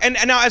 look, and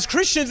now as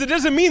Christians, it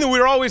doesn't mean that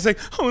we're always like,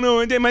 oh no,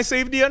 am I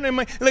saved yet?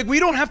 Like, we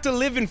don't have to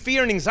live in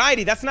fear and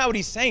anxiety. That's not what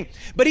he's saying.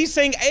 But he's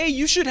saying, hey,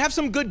 you should have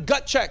some good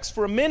gut checks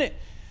for a minute.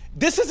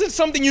 This isn't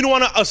something you don't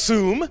want to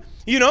assume.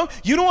 You don't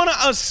want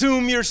to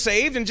assume you're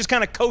saved and just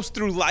kind of coast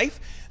through life.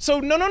 So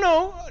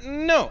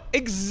no.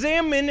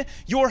 Examine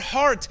your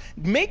heart.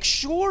 Make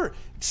sure.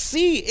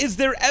 See, is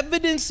there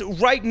evidence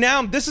right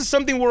now? This is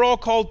something we're all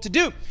called to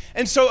do.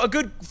 And so a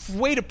good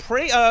way to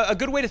pray, a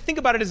good way to think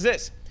about it is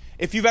this.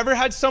 If you've ever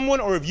had someone,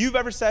 or if you've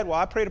ever said, well,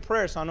 I prayed a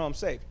prayer, so I know I'm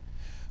saved.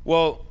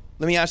 Well,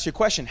 let me ask you a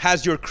question.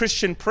 Has your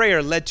Christian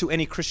prayer led to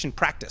any Christian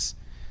practice?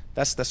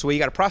 That's the way you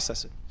got to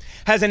process it.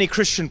 Has any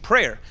Christian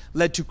prayer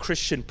led to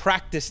Christian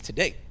practice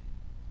today?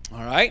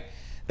 All right?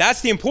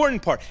 That's the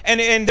important part.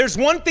 And there's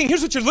one thing,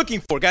 here's what you're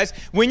looking for, guys.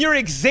 When you're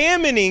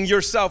examining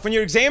yourself, when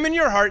you're examining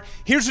your heart,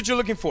 here's what you're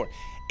looking for.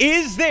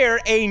 Is there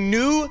a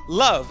new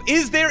love?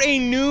 Is there a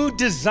new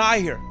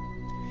desire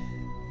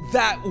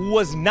that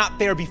was not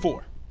there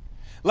before?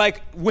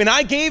 Like, when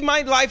I gave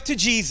my life to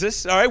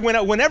Jesus, all right,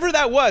 whenever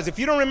that was, if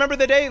you don't remember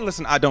the day,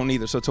 listen, I don't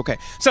either, so it's okay.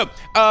 So,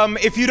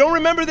 if you don't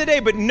remember the day,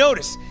 but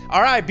notice,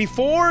 all right,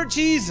 before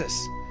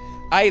Jesus,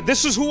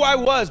 this is who I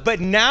was, but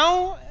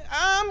now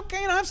I'm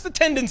kind of have the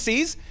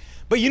tendencies.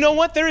 But you know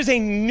what? There is a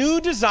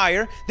new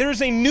desire. There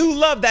is a new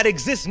love that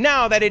exists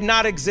now that did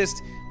not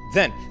exist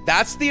then.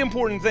 That's the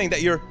important thing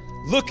that you're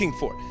looking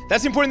for.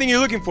 That's the important thing you're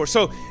looking for.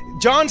 So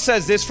John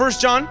says this, 1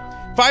 John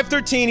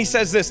 5:13, he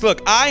says this,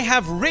 look, I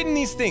have written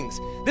these things.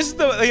 This is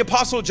the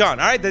Apostle John,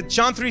 all right, the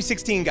John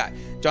 3:16 guy.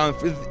 John,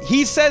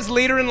 he says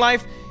later in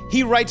life,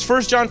 he writes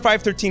 1 John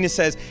 5:13, it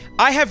says,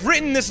 I have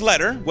written this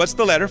letter, what's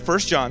the letter? 1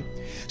 John,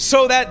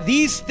 so that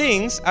these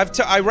things,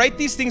 I write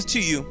these things to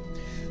you,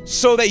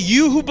 so that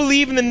you who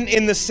believe in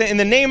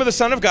the name of the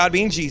Son of God,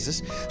 being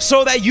Jesus,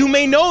 so that you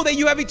may know that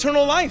you have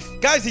eternal life.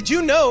 Guys, did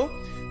you know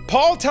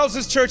Paul tells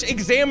his church,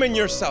 examine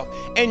yourself.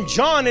 And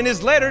John in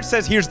his letter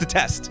says, here's the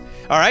test.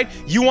 All right,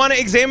 you want to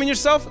examine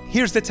yourself?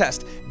 Here's the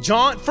test.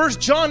 1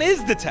 John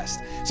is the test.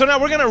 So now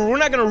we're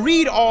not gonna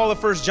read all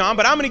of 1 John,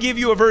 but I'm gonna give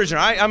you a version.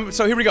 All right,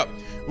 so here we go.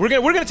 We're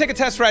gonna take a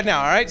test right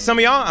now. All right, some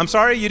of y'all, I'm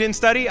sorry you didn't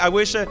study. I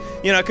wish I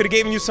could have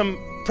given you some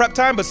prep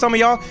time, but some of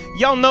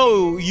y'all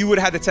know you would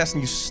have had the test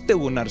and you still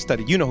would not have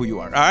studied. You know who you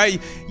are, all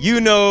right? You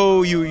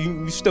know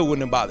you still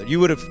wouldn't have bothered. You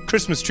would have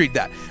Christmas treed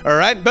that, all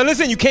right? But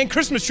listen, you can't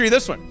Christmas tree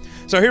this one.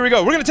 So here we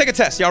go. We're gonna take a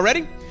test. Y'all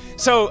ready?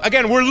 So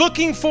again, we're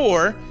looking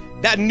for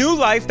that new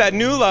life, that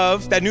new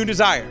love, that new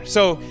desire.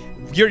 So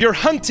you're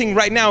hunting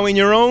right now in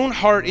your own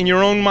heart, in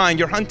your own mind.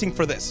 You're hunting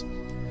for this.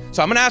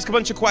 So I'm gonna ask a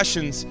bunch of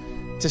questions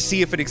to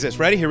see if it exists.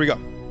 Ready? Here we go.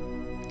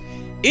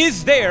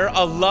 Is there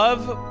a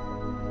love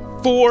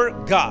for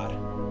God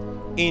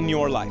in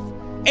your life?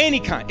 Any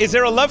kind. Is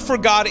there a love for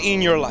God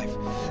in your life?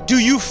 Do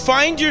you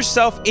find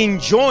yourself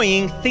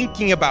enjoying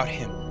thinking about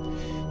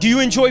Him? Do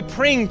you enjoy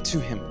praying to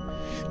Him?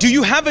 Do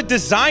you have a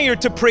desire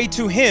to pray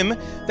to Him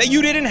that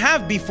you didn't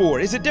have before?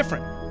 Is it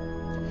different?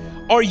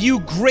 Are you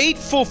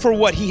grateful for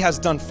what He has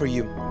done for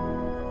you?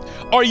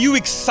 Are you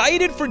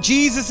excited for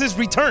Jesus'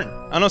 return?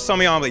 I know some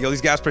of y'all are like, yo, these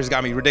gas prices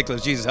got me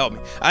ridiculous. Jesus, help me.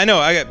 I know,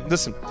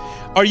 listen.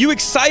 Are you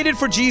excited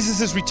for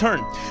Jesus'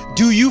 return?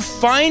 Do you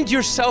find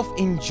yourself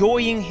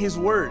enjoying his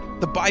word,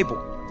 the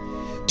Bible?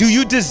 Do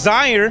you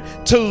desire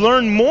to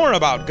learn more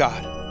about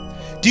God?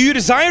 Do you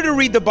desire to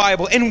read the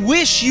Bible and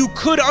wish you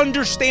could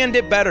understand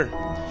it better?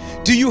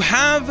 Do you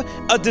have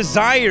a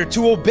desire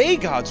to obey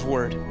God's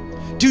word?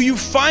 Do you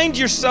find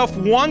yourself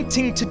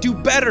wanting to do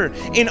better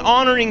in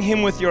honoring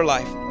him with your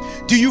life?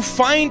 Do you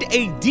find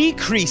a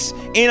decrease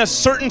in a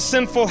certain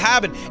sinful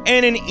habit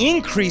and an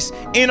increase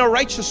in a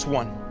righteous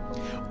one?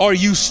 Are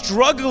you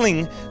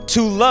struggling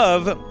to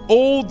love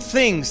old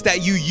things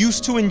that you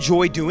used to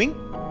enjoy doing?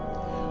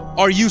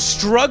 Are you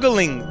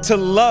struggling to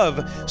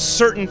love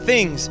certain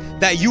things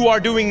that you are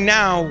doing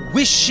now,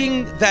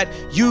 wishing that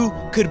you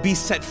could be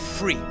set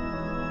free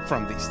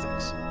from these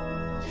things?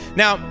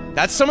 Now,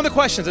 that's some of the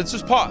questions. Let's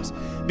just pause,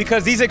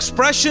 because these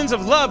expressions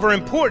of love are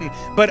important,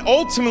 but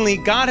ultimately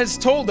God has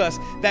told us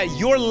that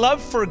your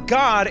love for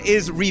God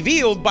is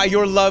revealed by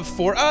your love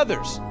for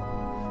others.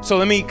 So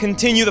let me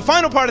continue the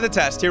final part of the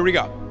test. Here we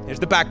go. Here's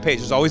the back page.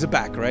 There's always a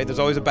back, right? There's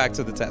always a back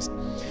to the test.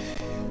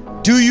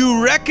 Do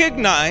you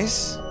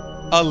recognize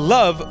a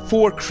love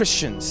for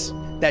Christians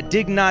that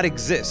did not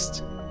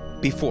exist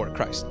before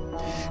Christ?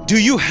 Do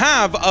you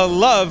have a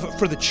love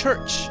for the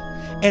church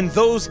and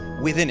those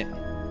within it?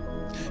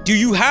 Do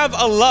you have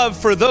a love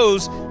for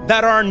those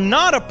that are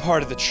not a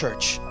part of the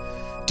church?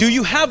 Do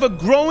you have a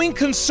growing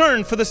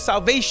concern for the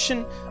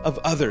salvation of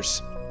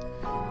others?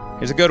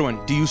 Here's a good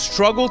one. Do you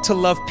struggle to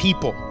love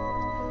people,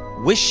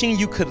 wishing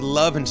you could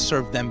love and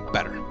serve them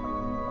better?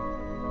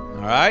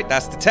 All right,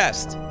 that's the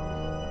test.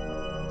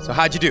 So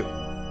how'd you do?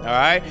 All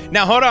right,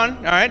 now hold on,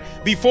 all right?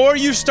 Before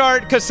you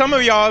start, because some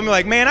of y'all are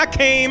like, man, I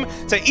came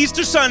to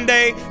Easter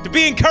Sunday to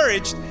be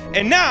encouraged,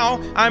 and now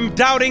I'm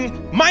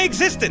doubting my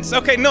existence.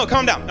 Okay, no,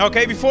 calm down,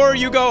 okay? Before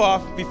you go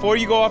off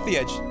the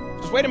edge,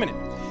 just wait a minute.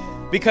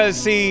 Because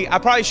see, I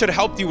probably should have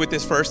helped you with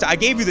this first. I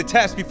gave you the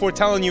test before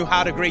telling you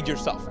how to grade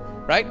yourself,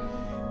 right?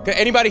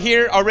 Anybody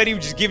here already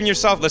just giving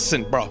yourself,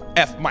 listen, bro,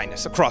 F-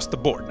 across the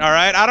board, all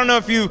right? I don't know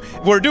if you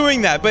were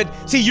doing that, but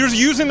see, you're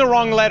using the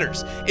wrong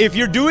letters. If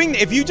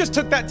you just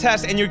took that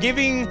test and you're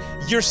giving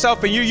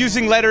yourself and you're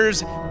using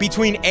letters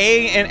between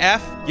A and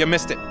F, you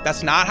missed it.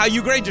 That's not how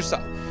you grade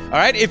yourself, all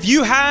right? If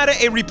you had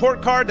a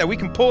report card that we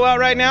can pull out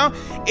right now,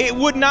 it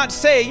would not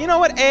say, you know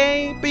what,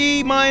 A,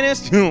 B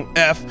minus,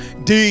 F,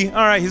 D. All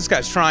right, this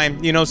guy's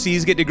trying,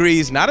 C's get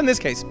degrees. Not in this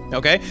case,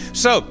 okay?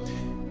 So,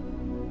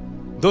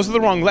 those are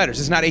the wrong letters.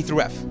 It's not A through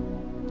F.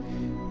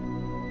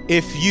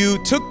 If you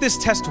took this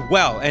test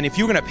well, and if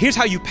you're here's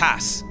how you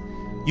pass.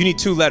 You need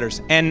two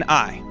letters,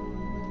 N-I.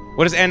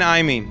 What does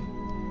N-I mean?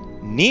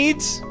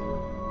 Needs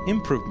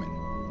improvement.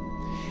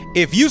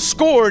 If you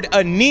scored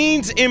a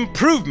needs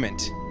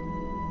improvement,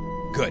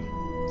 good.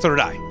 So did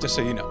I, just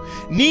so you know.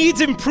 Needs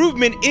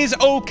improvement is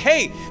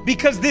okay,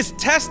 because this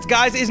test,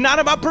 guys, is not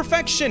about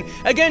perfection.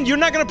 Again, you're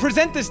not gonna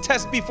present this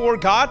test before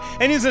God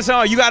and he's just,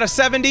 oh, you got a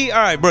 70? All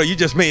right, bro, you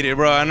just made it,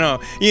 bro, I know.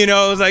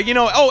 It's like,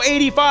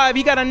 85,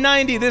 he got a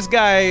 90, this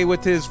guy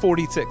with his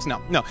 46.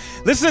 No.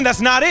 Listen,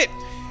 that's not it.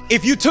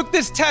 If you took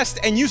this test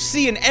and you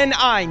see an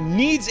NI,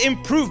 needs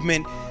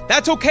improvement,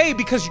 that's okay,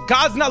 because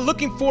God's not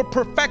looking for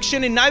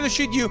perfection, and neither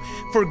should you.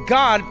 For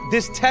God,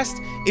 this test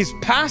is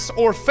pass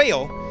or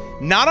fail.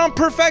 Not on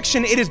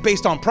perfection, it is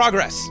based on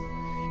progress.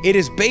 It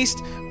is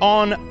based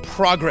on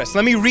progress.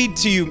 Let me read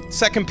to you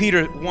 2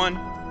 Peter 1.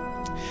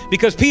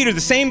 Because Peter, the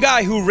same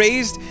guy who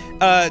raised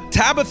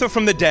Tabitha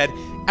from the dead,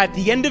 at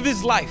the end of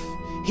his life,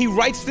 he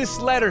writes this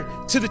letter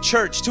to the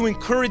church to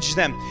encourage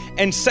them.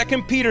 And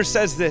 2 Peter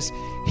says this,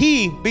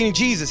 he, being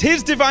Jesus,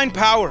 his divine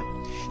power,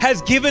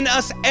 has given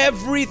us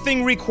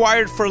everything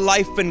required for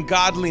life and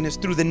godliness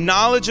through the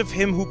knowledge of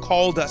him who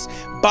called us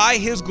by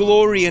his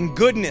glory and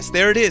goodness.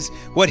 There it is,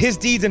 what his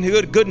deeds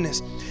and goodness.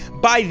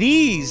 By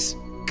these,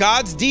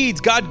 God's deeds,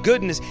 God's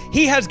goodness,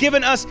 he has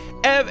given us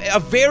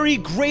a very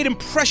great and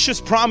precious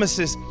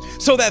promises,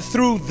 so that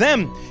through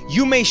them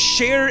you may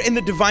share in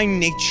the divine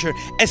nature,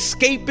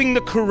 escaping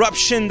the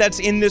corruption that's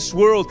in this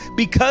world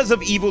because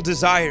of evil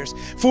desires.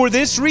 For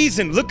this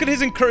reason, look at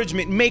his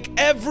encouragement, make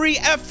every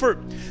effort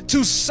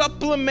to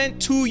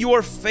supplement to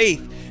your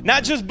faith.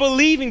 Not just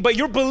believing, but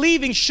your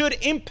believing should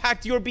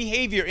impact your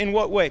behavior. In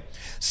what way?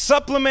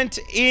 Supplement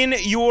in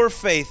your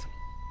faith.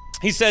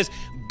 He says,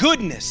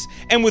 goodness,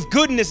 and with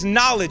goodness,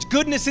 knowledge.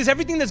 Goodness is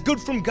everything that's good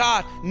from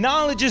God.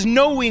 Knowledge is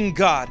knowing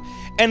God.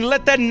 And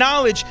let that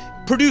knowledge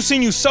produce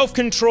in you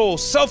self-control,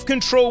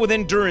 self-control with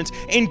endurance,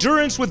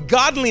 endurance with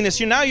godliness.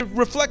 You're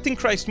reflecting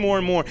Christ more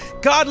and more.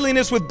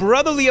 Godliness with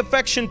brotherly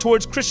affection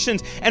towards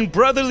Christians, and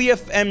brotherly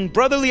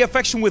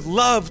affection with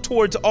love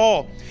towards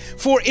all.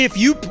 For if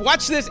you,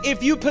 watch this,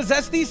 if you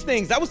possess these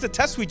things, that was the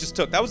test we just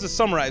took. That was the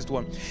summarized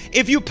one.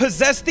 If you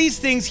possess these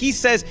things, he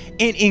says,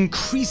 in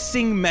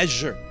increasing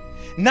measure.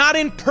 Not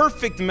in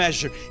perfect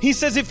measure. He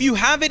says if you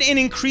have it in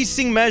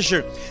increasing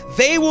measure,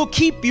 they will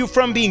keep you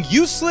from being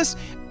useless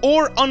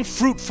or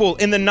unfruitful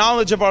in the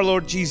knowledge of our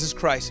Lord Jesus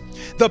Christ.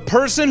 The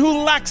person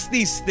who lacks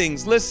these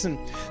things, listen,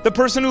 the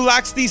person who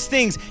lacks these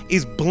things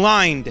is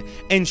blind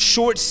and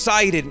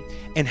short-sighted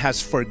and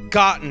has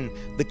forgotten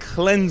the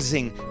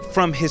cleansing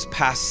from his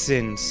past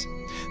sins.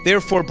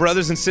 Therefore,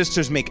 brothers and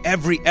sisters, make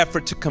every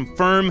effort to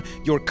confirm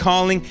your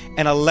calling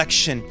and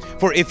election.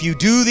 For if you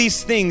do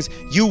these things,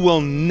 you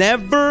will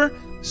never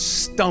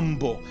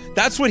stumble.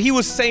 That's what he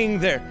was saying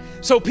there.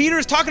 So Peter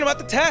is talking about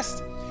the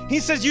test. He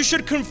says you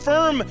should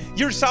confirm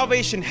your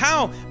salvation.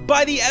 How?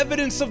 By the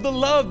evidence of the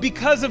love,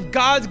 because of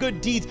God's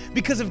good deeds,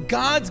 because of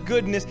God's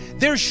goodness,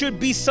 there should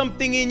be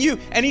something in you.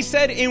 And he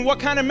said, in what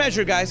kind of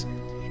measure, guys?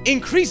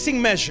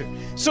 Increasing measure.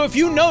 So if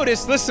you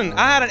notice, listen,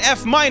 I had an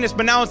F minus,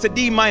 but now it's a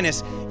D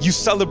minus. You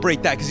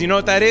celebrate that, because you know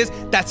what that is?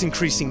 That's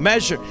increasing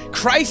measure.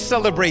 Christ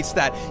celebrates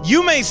that.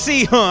 You may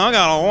see, I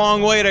got a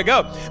long way to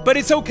go, but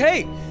it's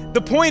okay.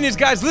 The point is,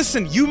 guys,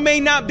 listen, you may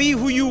not be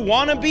who you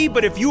want to be,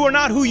 but if you are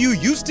not who you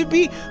used to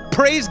be,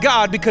 praise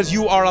God, because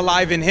you are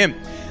alive in him.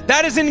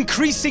 That is an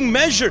increasing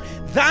measure.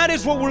 That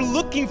is what we're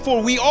looking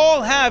for. We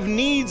all have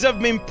needs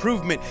of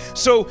improvement.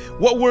 So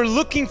what we're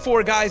looking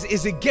for, guys,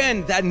 is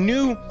again, that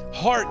new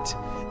heart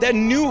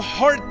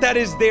that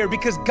is there,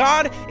 because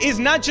God is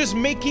not just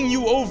making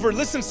you over.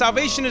 Listen,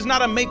 salvation is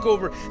not a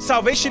makeover.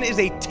 Salvation is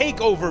a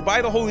takeover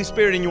by the Holy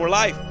Spirit in your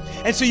life.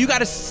 And so you got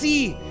to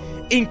see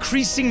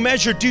increasing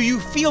measure. Do you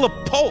feel a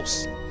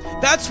pulse?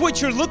 That's what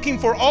you're looking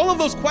for. All of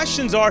those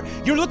questions are,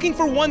 you're looking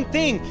for one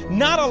thing,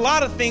 not a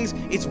lot of things.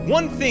 It's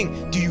one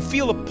thing. Do you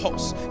feel a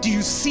pulse? Do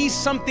you see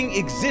something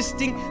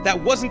existing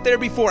that wasn't there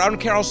before? I don't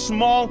care how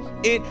small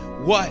it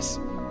was.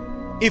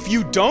 If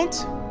you don't,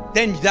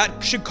 then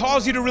that should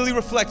cause you to really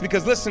reflect,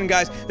 because listen,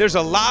 guys, there's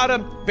a lot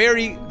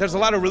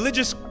of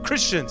religious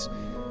Christians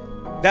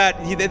that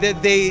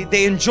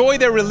they enjoy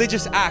their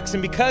religious acts.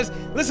 And because,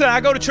 listen, I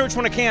go to church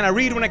when I can, I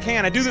read when I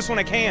can, I do this when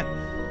I can.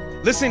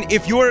 Listen,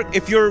 if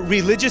your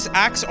religious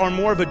acts are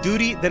more of a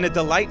duty than a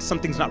delight,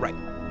 something's not right.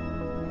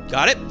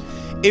 Got it?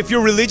 If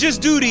your religious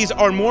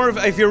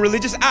if your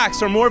religious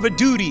acts are more of a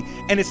duty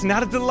and it's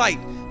not a delight,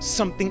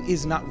 something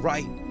is not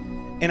right.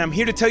 And I'm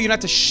here to tell you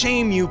not to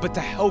shame you, but to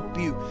help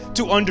you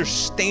to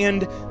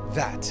understand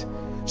that.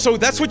 So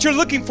that's what you're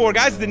looking for,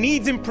 guys, the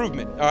needs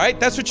improvement, all right?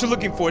 That's what you're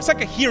looking for. It's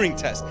like a hearing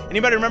test.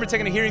 Anybody remember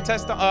taking a hearing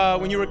test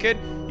when you were a kid?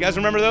 You guys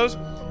remember those?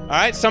 All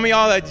right, some of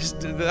y'all,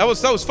 that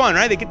was fun,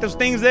 right? They get those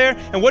things there,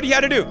 and what do you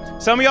have to do?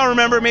 Some of y'all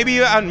remember,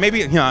 maybe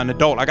an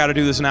adult, I got to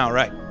do this now,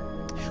 right?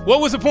 What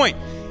was the point?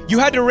 You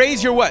had to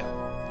raise your what?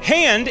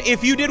 Hand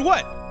if you did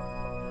what?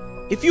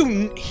 If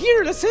you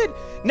hear, that's it.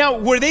 Now,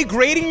 were they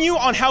grading you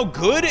on how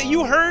good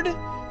you heard?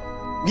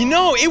 You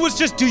know, it was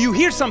just, do you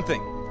hear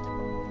something?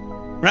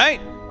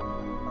 Right?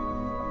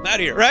 Not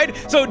here, right?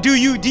 So do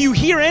you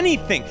hear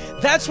anything?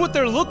 That's what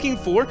they're looking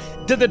for.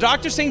 Did the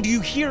doctor saying, do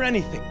you hear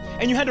anything?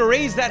 And you had to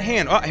raise that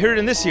hand. Oh, I heard it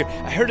in this ear.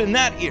 I heard it in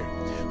that ear.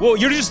 Well,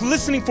 you're just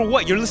listening for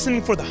what? You're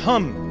listening for the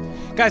hum.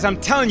 Guys, I'm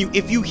telling you,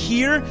 if you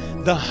hear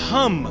the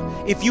hum,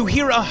 if you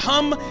hear a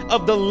hum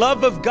of the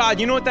love of God,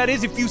 you know what that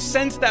is? If you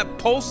sense that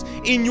pulse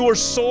in your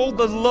soul,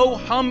 the low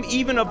hum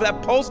even of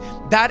that pulse,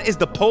 that is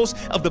the pulse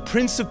of the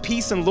Prince of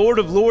Peace and Lord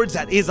of Lords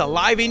that is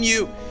alive in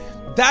you.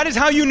 That is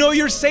how you know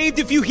you're saved,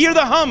 if you hear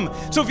the hum.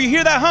 So if you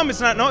hear that hum,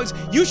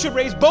 you should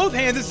raise both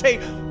hands and say,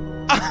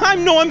 I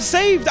know I'm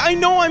saved. I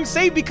know I'm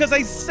saved because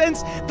I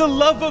sense the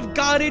love of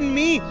God in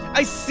me.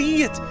 I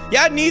see it.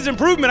 Yeah, it needs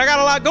improvement. I got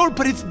a lot going,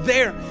 but it's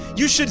there.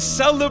 You should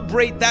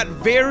celebrate that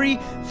very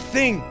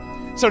thing.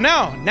 So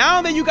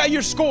now that you got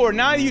your score,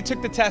 now that you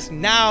took the test,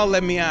 now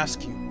let me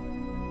ask you,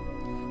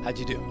 how'd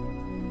you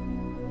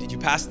do? Did you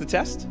pass the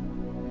test?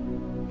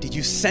 Did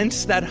you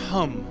sense that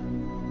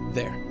hum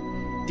there?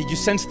 Did you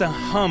sense the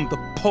hum, the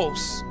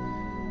pulse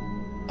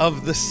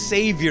of the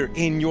Savior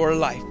in your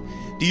life?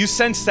 Do you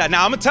sense that?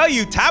 Now, I'm going to tell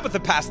you, Tabitha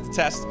passed the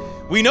test.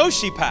 We know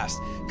she passed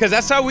because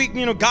that's how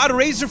God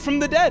raised her from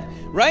the dead,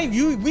 right?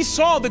 We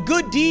saw the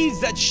good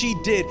deeds that she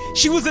did.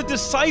 She was a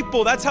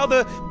disciple. That's how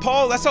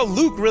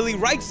Luke really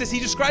writes this. He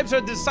describes her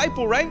as a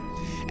disciple, right?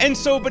 And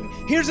so, but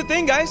here's the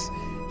thing, guys.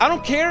 I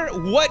don't care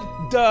what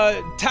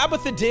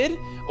Tabitha did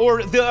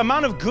or the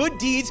amount of good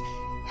deeds.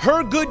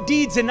 Her good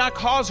deeds did not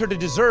cause her to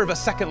deserve a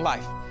second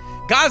life.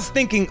 God's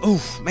thinking,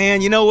 oof,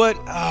 man, you know what?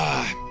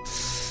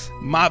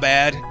 My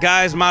bad.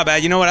 Guys, my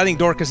bad. You know what? I think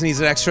Dorcas needs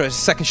an extra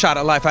second shot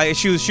at life.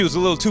 She was a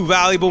little too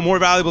valuable, more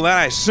valuable than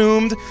I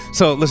assumed.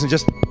 So listen,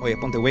 just wake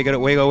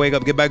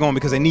up, get back on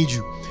because I need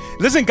you.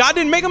 Listen, God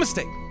didn't make a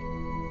mistake.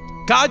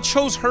 God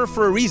chose her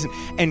for a reason.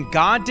 And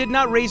God did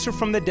not raise her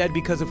from the dead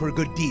because of her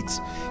good deeds.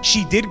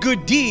 She did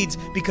good deeds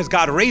because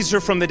God raised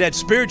her from the dead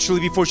spiritually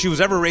before she was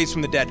ever raised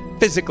from the dead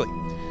physically.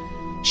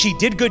 She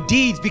did good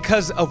deeds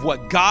because of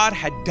what God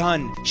had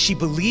done. She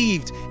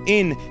believed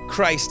in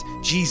Christ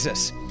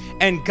Jesus.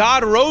 And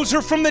God rose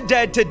her from the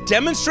dead to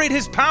demonstrate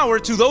his power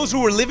to those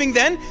who were living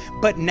then.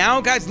 But now,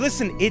 guys,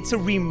 listen, it's a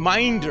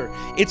reminder.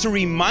 It's a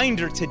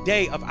reminder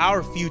today of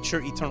our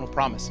future eternal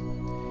promise.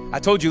 I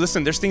told you,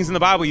 listen, there's things in the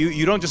Bible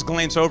you don't just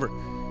glance over.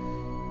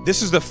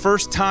 This is the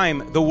first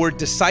time the word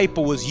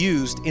disciple was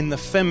used in the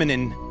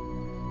feminine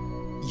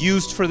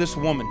used for this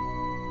woman.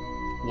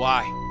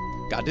 Why?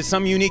 God did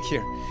something unique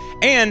here.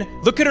 And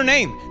look at her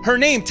name. Her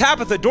name,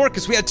 Tabitha,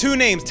 Dorcas. We had two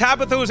names.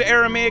 Tabitha was an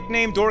Aramaic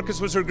name. Dorcas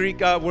was her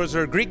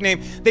Greek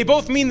name. They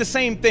both mean the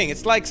same thing.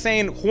 It's like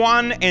saying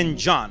Juan and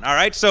John. All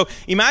right. So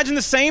imagine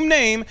the same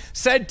name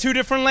said two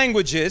different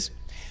languages.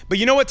 But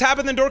you know what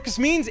Tabitha and Dorcas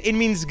means? It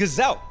means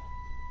gazelle.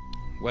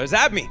 What does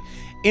that mean?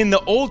 In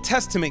the Old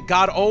Testament,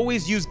 God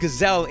always used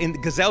gazelles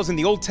in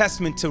the Old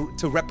Testament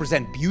to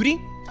represent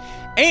beauty,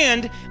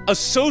 and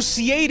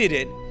associated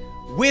it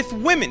with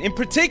women. In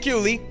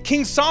particularly,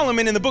 King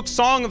Solomon in the book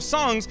Song of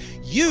Songs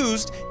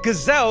used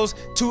gazelles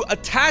to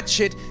attach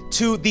it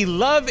to the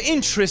love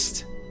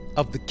interest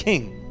of the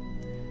king.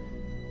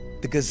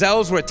 The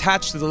gazelles were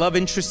attached to the love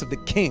interest of the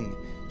king.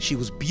 She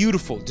was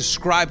beautiful,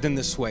 described in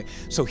this way.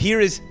 So here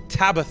is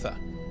Tabitha,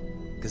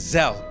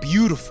 gazelle,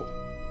 beautiful.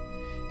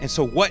 And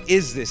so what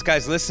is this?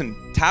 Guys,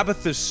 listen,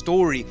 Tabitha's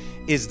story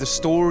is the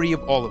story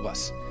of all of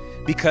us.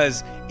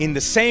 Because in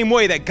the same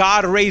way that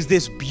God raised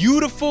this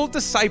beautiful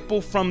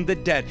disciple from the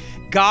dead,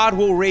 God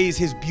will raise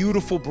his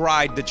beautiful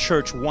bride, the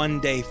church, one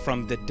day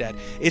from the dead.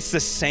 It's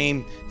the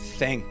same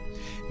thing.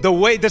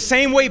 The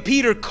same way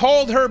Peter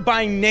called her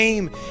by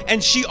name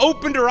and she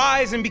opened her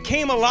eyes and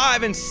became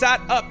alive and sat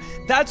up.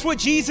 That's what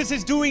Jesus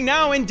is doing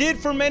now and did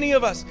for many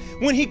of us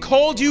when he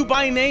called you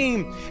by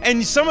name.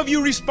 And some of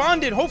you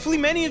responded, hopefully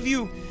many of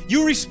you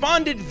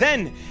responded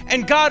then,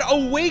 and God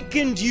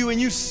awakened you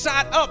and you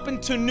sat up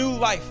into new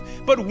life.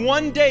 But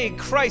one day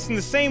Christ, in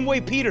the same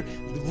way Peter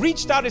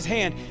reached out his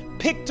hand,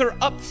 picked her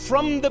up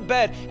from the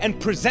bed and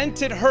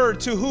presented her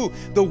to who?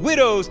 The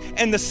widows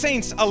and the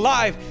saints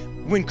alive.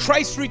 When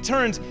Christ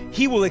returns,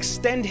 he will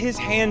extend his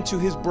hand to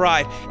his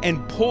bride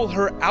and pull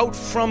her out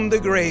from the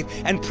grave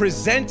and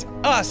present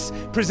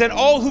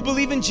all who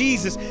believe in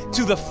Jesus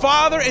to the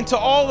Father and to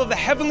all of the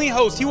heavenly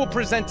hosts. He will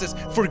present us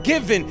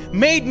forgiven,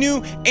 made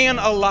new, and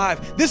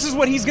alive. This is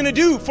what he's going to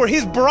do for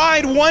his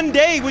bride one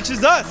day, which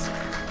is us.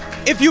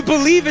 If you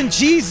believe in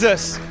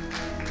Jesus,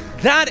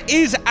 that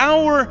is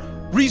our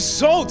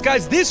result.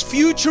 Guys, this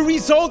future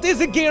result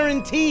is a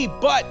guarantee,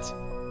 but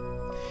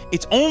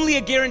it's only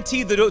a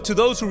guarantee to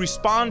those who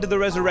respond to the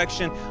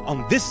resurrection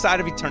on this side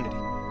of eternity.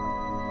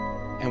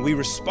 And we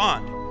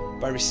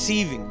respond by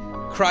receiving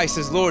Christ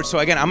as Lord. So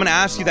again, I'm going to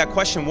ask you that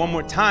question one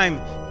more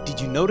time. Did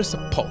you notice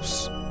a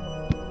pulse?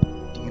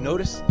 Do you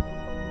notice?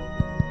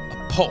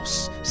 A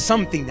pulse.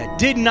 Something that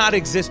did not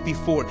exist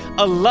before.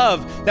 A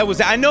love that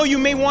was, I know you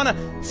may want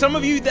to, some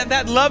of you,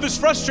 that love is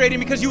frustrating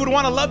because you would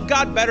want to love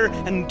God better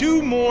and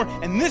do more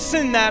and this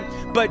and that.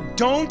 But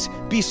don't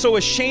be so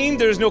ashamed.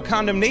 There's no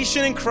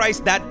condemnation in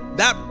Christ. That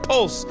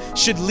pulse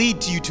should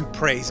lead you to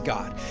praise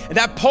God. And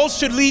that pulse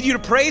should lead you to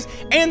praise,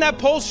 and that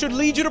pulse should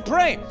lead you to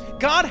pray.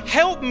 God,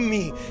 help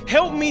me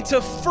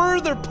to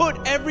further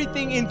put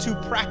everything into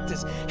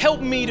practice.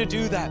 Help me to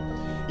do that.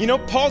 You know,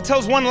 Paul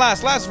tells one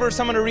last verse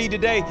I'm going to read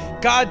today.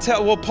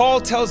 Paul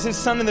tells his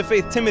son in the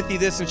faith, Timothy,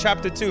 this in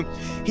chapter 2.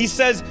 He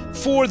says,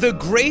 for the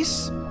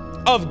grace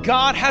of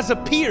God has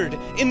appeared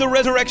in the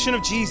resurrection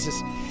of Jesus,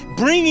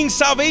 bringing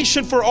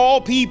salvation for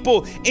all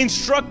people,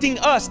 instructing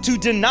us to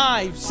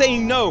deny,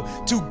 saying no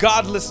to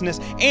godlessness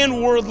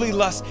and worldly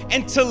lust,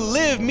 and to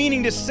live,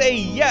 meaning to say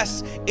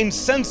yes, in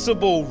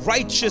sensible,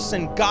 righteous,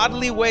 and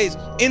godly ways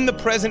in the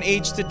present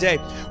age today,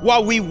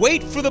 while we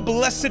wait for the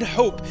blessed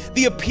hope,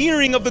 the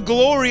appearing of the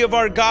glory of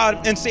our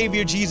God and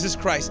Savior Jesus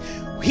Christ.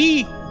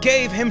 He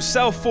gave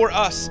himself for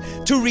us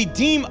to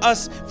redeem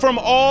us from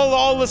all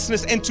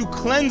lawlessness and to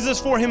cleanse us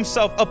for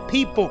himself, a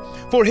people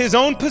for his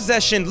own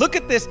possession. Look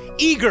at this,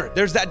 eager.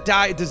 There's that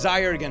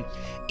desire again.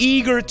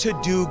 Eager to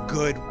do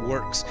good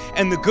works.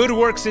 And the good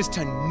works is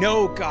to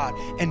know God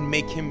and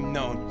make him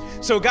known.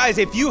 So guys,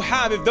 if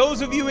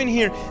those of you in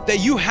here that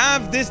you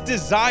have this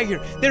desire,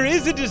 there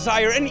is a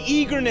desire, an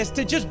eagerness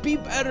to just be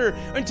better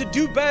and to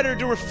do better,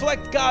 to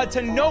reflect God,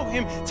 to know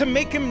him, to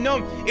make him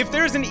known. If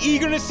there's an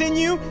eagerness in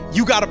you,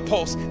 you got a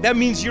pulse. That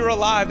means you're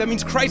alive. That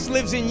means Christ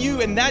lives in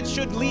you, and that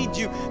should lead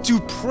you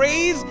to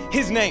praise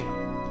his name.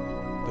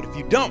 But if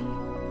you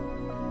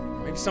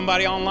don't, maybe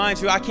somebody online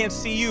too, I can't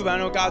see you, but I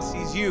know God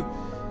sees you.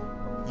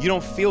 You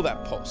don't feel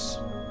that pulse.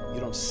 You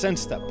don't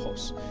sense that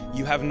pulse.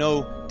 You have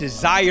no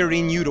desire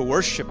in you to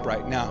worship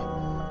right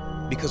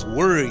now because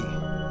worry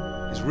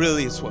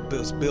is what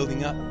is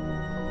building up.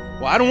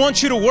 Well, I don't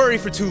want you to worry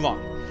for too long,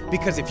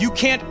 because if you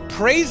can't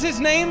praise his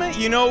name,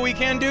 you know what we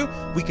can do?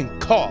 We can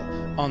call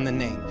on the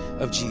name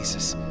of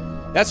Jesus.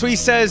 That's what he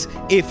says.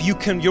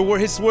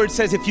 His word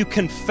says, if you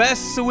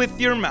confess with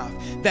your mouth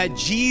that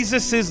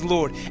Jesus is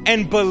Lord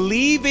and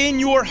believe in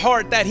your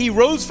heart that he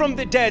rose from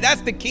the dead,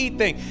 that's the key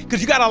thing.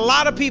 Because you got a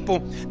lot of people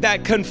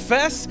that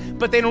confess,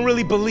 but they don't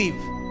really believe.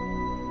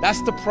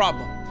 That's the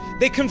problem.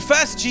 They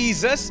confess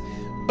Jesus,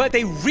 but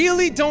they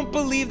really don't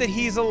believe that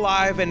he's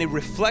alive, and it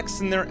reflects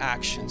in their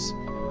actions.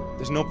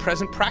 There's no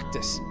present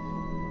practice,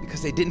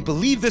 because they didn't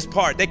believe this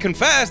part. They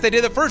confessed, they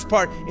did the first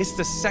part. It's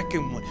the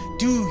second one.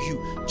 Do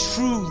you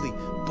truly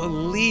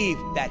believe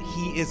that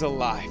he is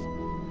alive?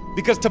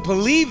 Because to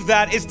believe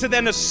that is to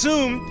then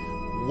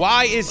assume,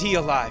 why is he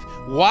alive?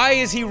 why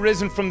is he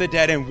risen from the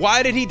dead, and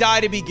why did he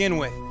die to begin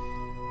with?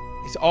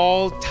 It's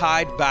all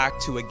tied back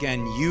to,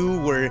 again, you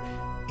were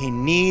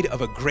in need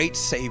of a great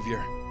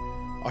Savior.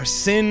 Our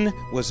sin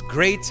was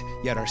great,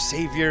 yet our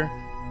Savior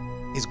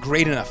is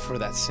great enough for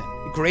that sin,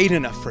 great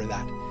enough for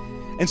that.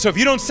 And so if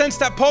you don't sense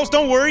that pulse,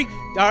 don't worry,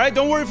 all right?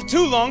 Don't worry for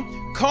too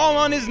long. Call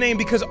on his name,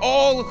 because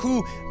all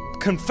who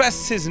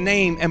confess his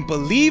name and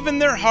believe in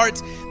their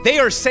hearts, they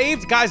are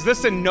saved. Guys,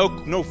 listen,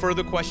 no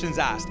further questions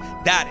asked.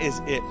 That is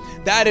it.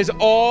 That is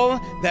all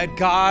that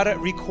God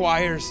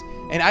requires.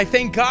 And I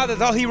thank God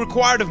that's all he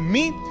required of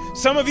me.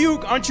 Some of you,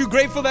 aren't you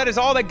grateful that is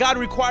all that God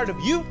required of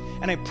you?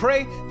 And I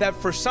pray that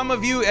for some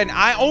of you, and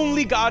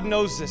only God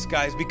knows this,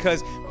 guys,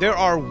 because there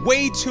are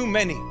way too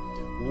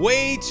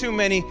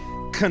many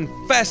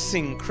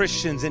confessing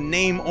Christians in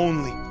name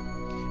only.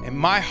 And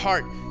my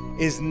heart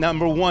is,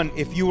 number one,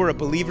 if you are a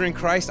believer in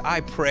Christ, I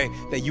pray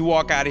that you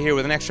walk out of here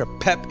with an extra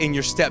pep in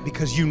your step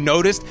because you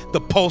noticed the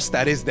pulse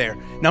that is there,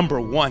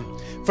 number one.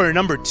 For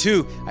number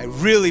two,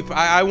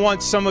 I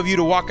want some of you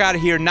to walk out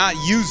of here not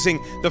using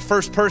the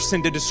first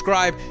person to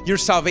describe your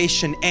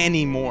salvation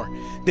anymore.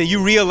 That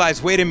you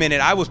realize, wait a minute,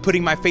 I was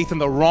putting my faith in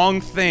the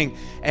wrong thing,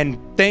 and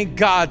thank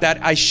God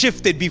that I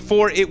shifted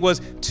before it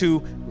was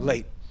too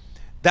late.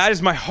 That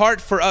is my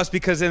heart for us,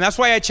 and that's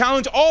why I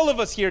challenge all of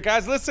us here.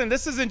 Guys, listen,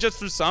 this isn't just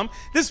for some.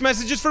 This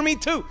message is for me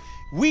too.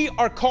 We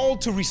are called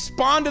to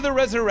respond to the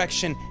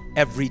resurrection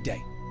every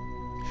day.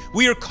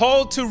 We are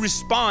called to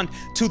respond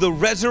to the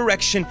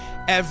resurrection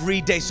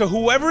every day. So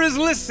whoever is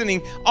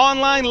listening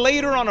online,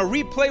 later on a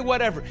replay,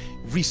 whatever,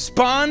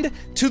 respond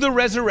to the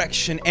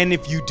resurrection. And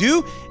if you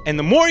do, and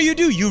the more you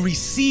do, you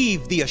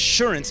receive the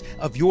assurance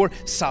of your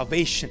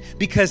salvation.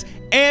 Because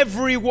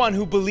everyone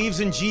who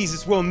believes in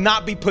Jesus will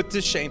not be put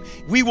to shame.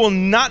 We will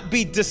not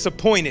be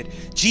disappointed.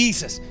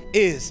 Jesus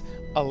is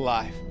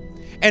alive.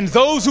 And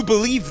those who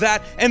believe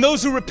that, and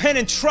those who repent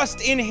and trust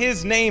in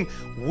his name,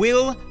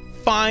 will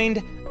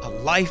find a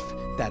life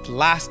that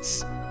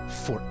lasts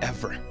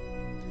forever.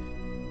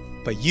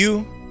 But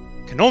you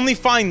can only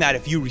find that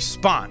if you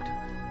respond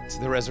to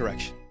the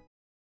resurrection.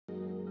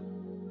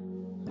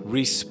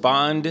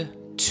 Respond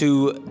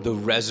to the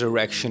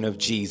resurrection of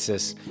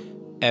Jesus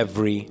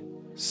every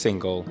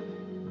single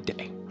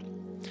day.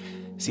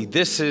 See,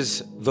 this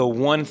is the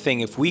one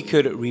thing, if we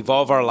could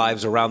revolve our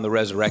lives around the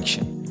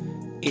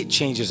resurrection, it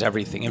changes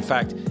everything. In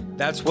fact,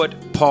 that's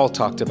what Paul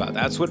talked about.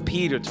 That's what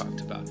Peter talked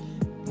about.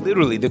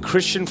 Literally, the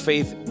Christian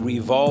faith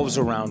revolves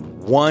around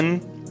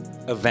one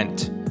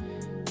event: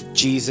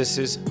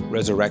 Jesus'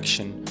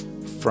 resurrection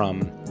from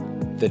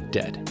the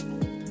dead.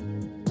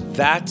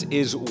 That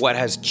is what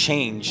has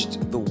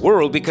changed the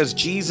world, because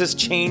Jesus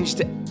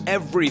changed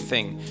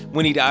everything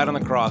when he died on the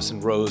cross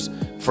and rose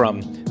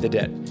from the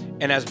dead.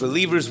 And as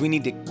believers, we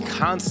need to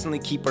constantly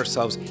keep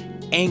ourselves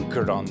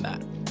anchored on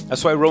that.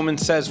 That's why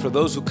Romans says, for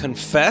those who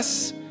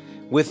confess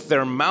with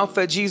their mouth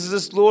that Jesus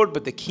is Lord,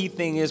 but the key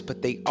thing is,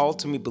 but they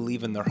ultimately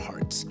believe in their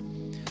hearts.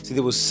 See,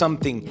 there was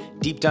something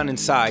deep down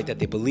inside that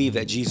they believe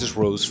that Jesus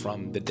rose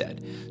from the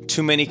dead.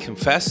 Too many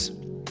confess,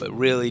 but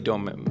really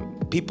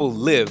don't. People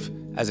live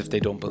as if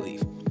they don't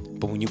believe.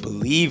 But when you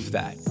believe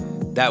that,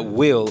 that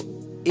will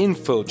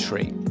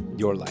infiltrate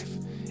your life,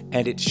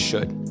 and it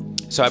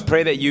should. So I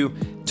pray that you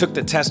took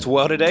the test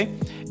well today.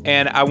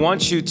 And I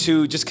want you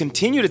to just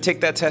continue to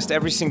take that test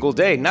every single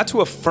day, not to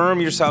affirm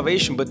your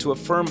salvation, but to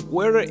affirm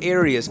where are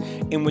areas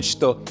in which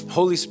the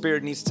Holy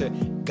Spirit needs to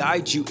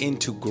guide you in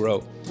to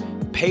grow.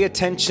 Pay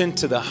attention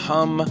to the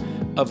hum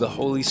of the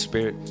Holy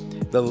Spirit,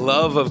 the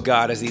love of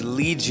God as he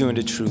leads you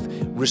into truth.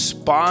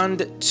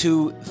 Respond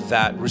to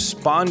that.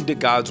 Respond to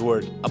God's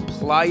word.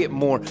 Apply it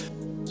more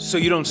so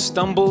you don't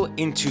stumble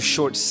into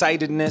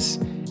short-sightedness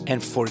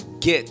and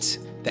forget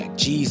that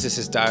Jesus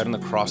has died on the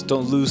cross.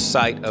 Don't lose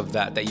sight of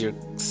that your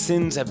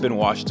sins have been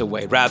washed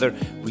away. Rather,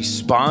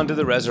 respond to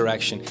the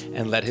resurrection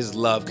and let his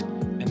love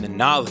and the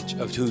knowledge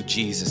of who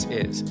Jesus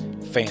is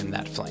fan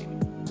that flame.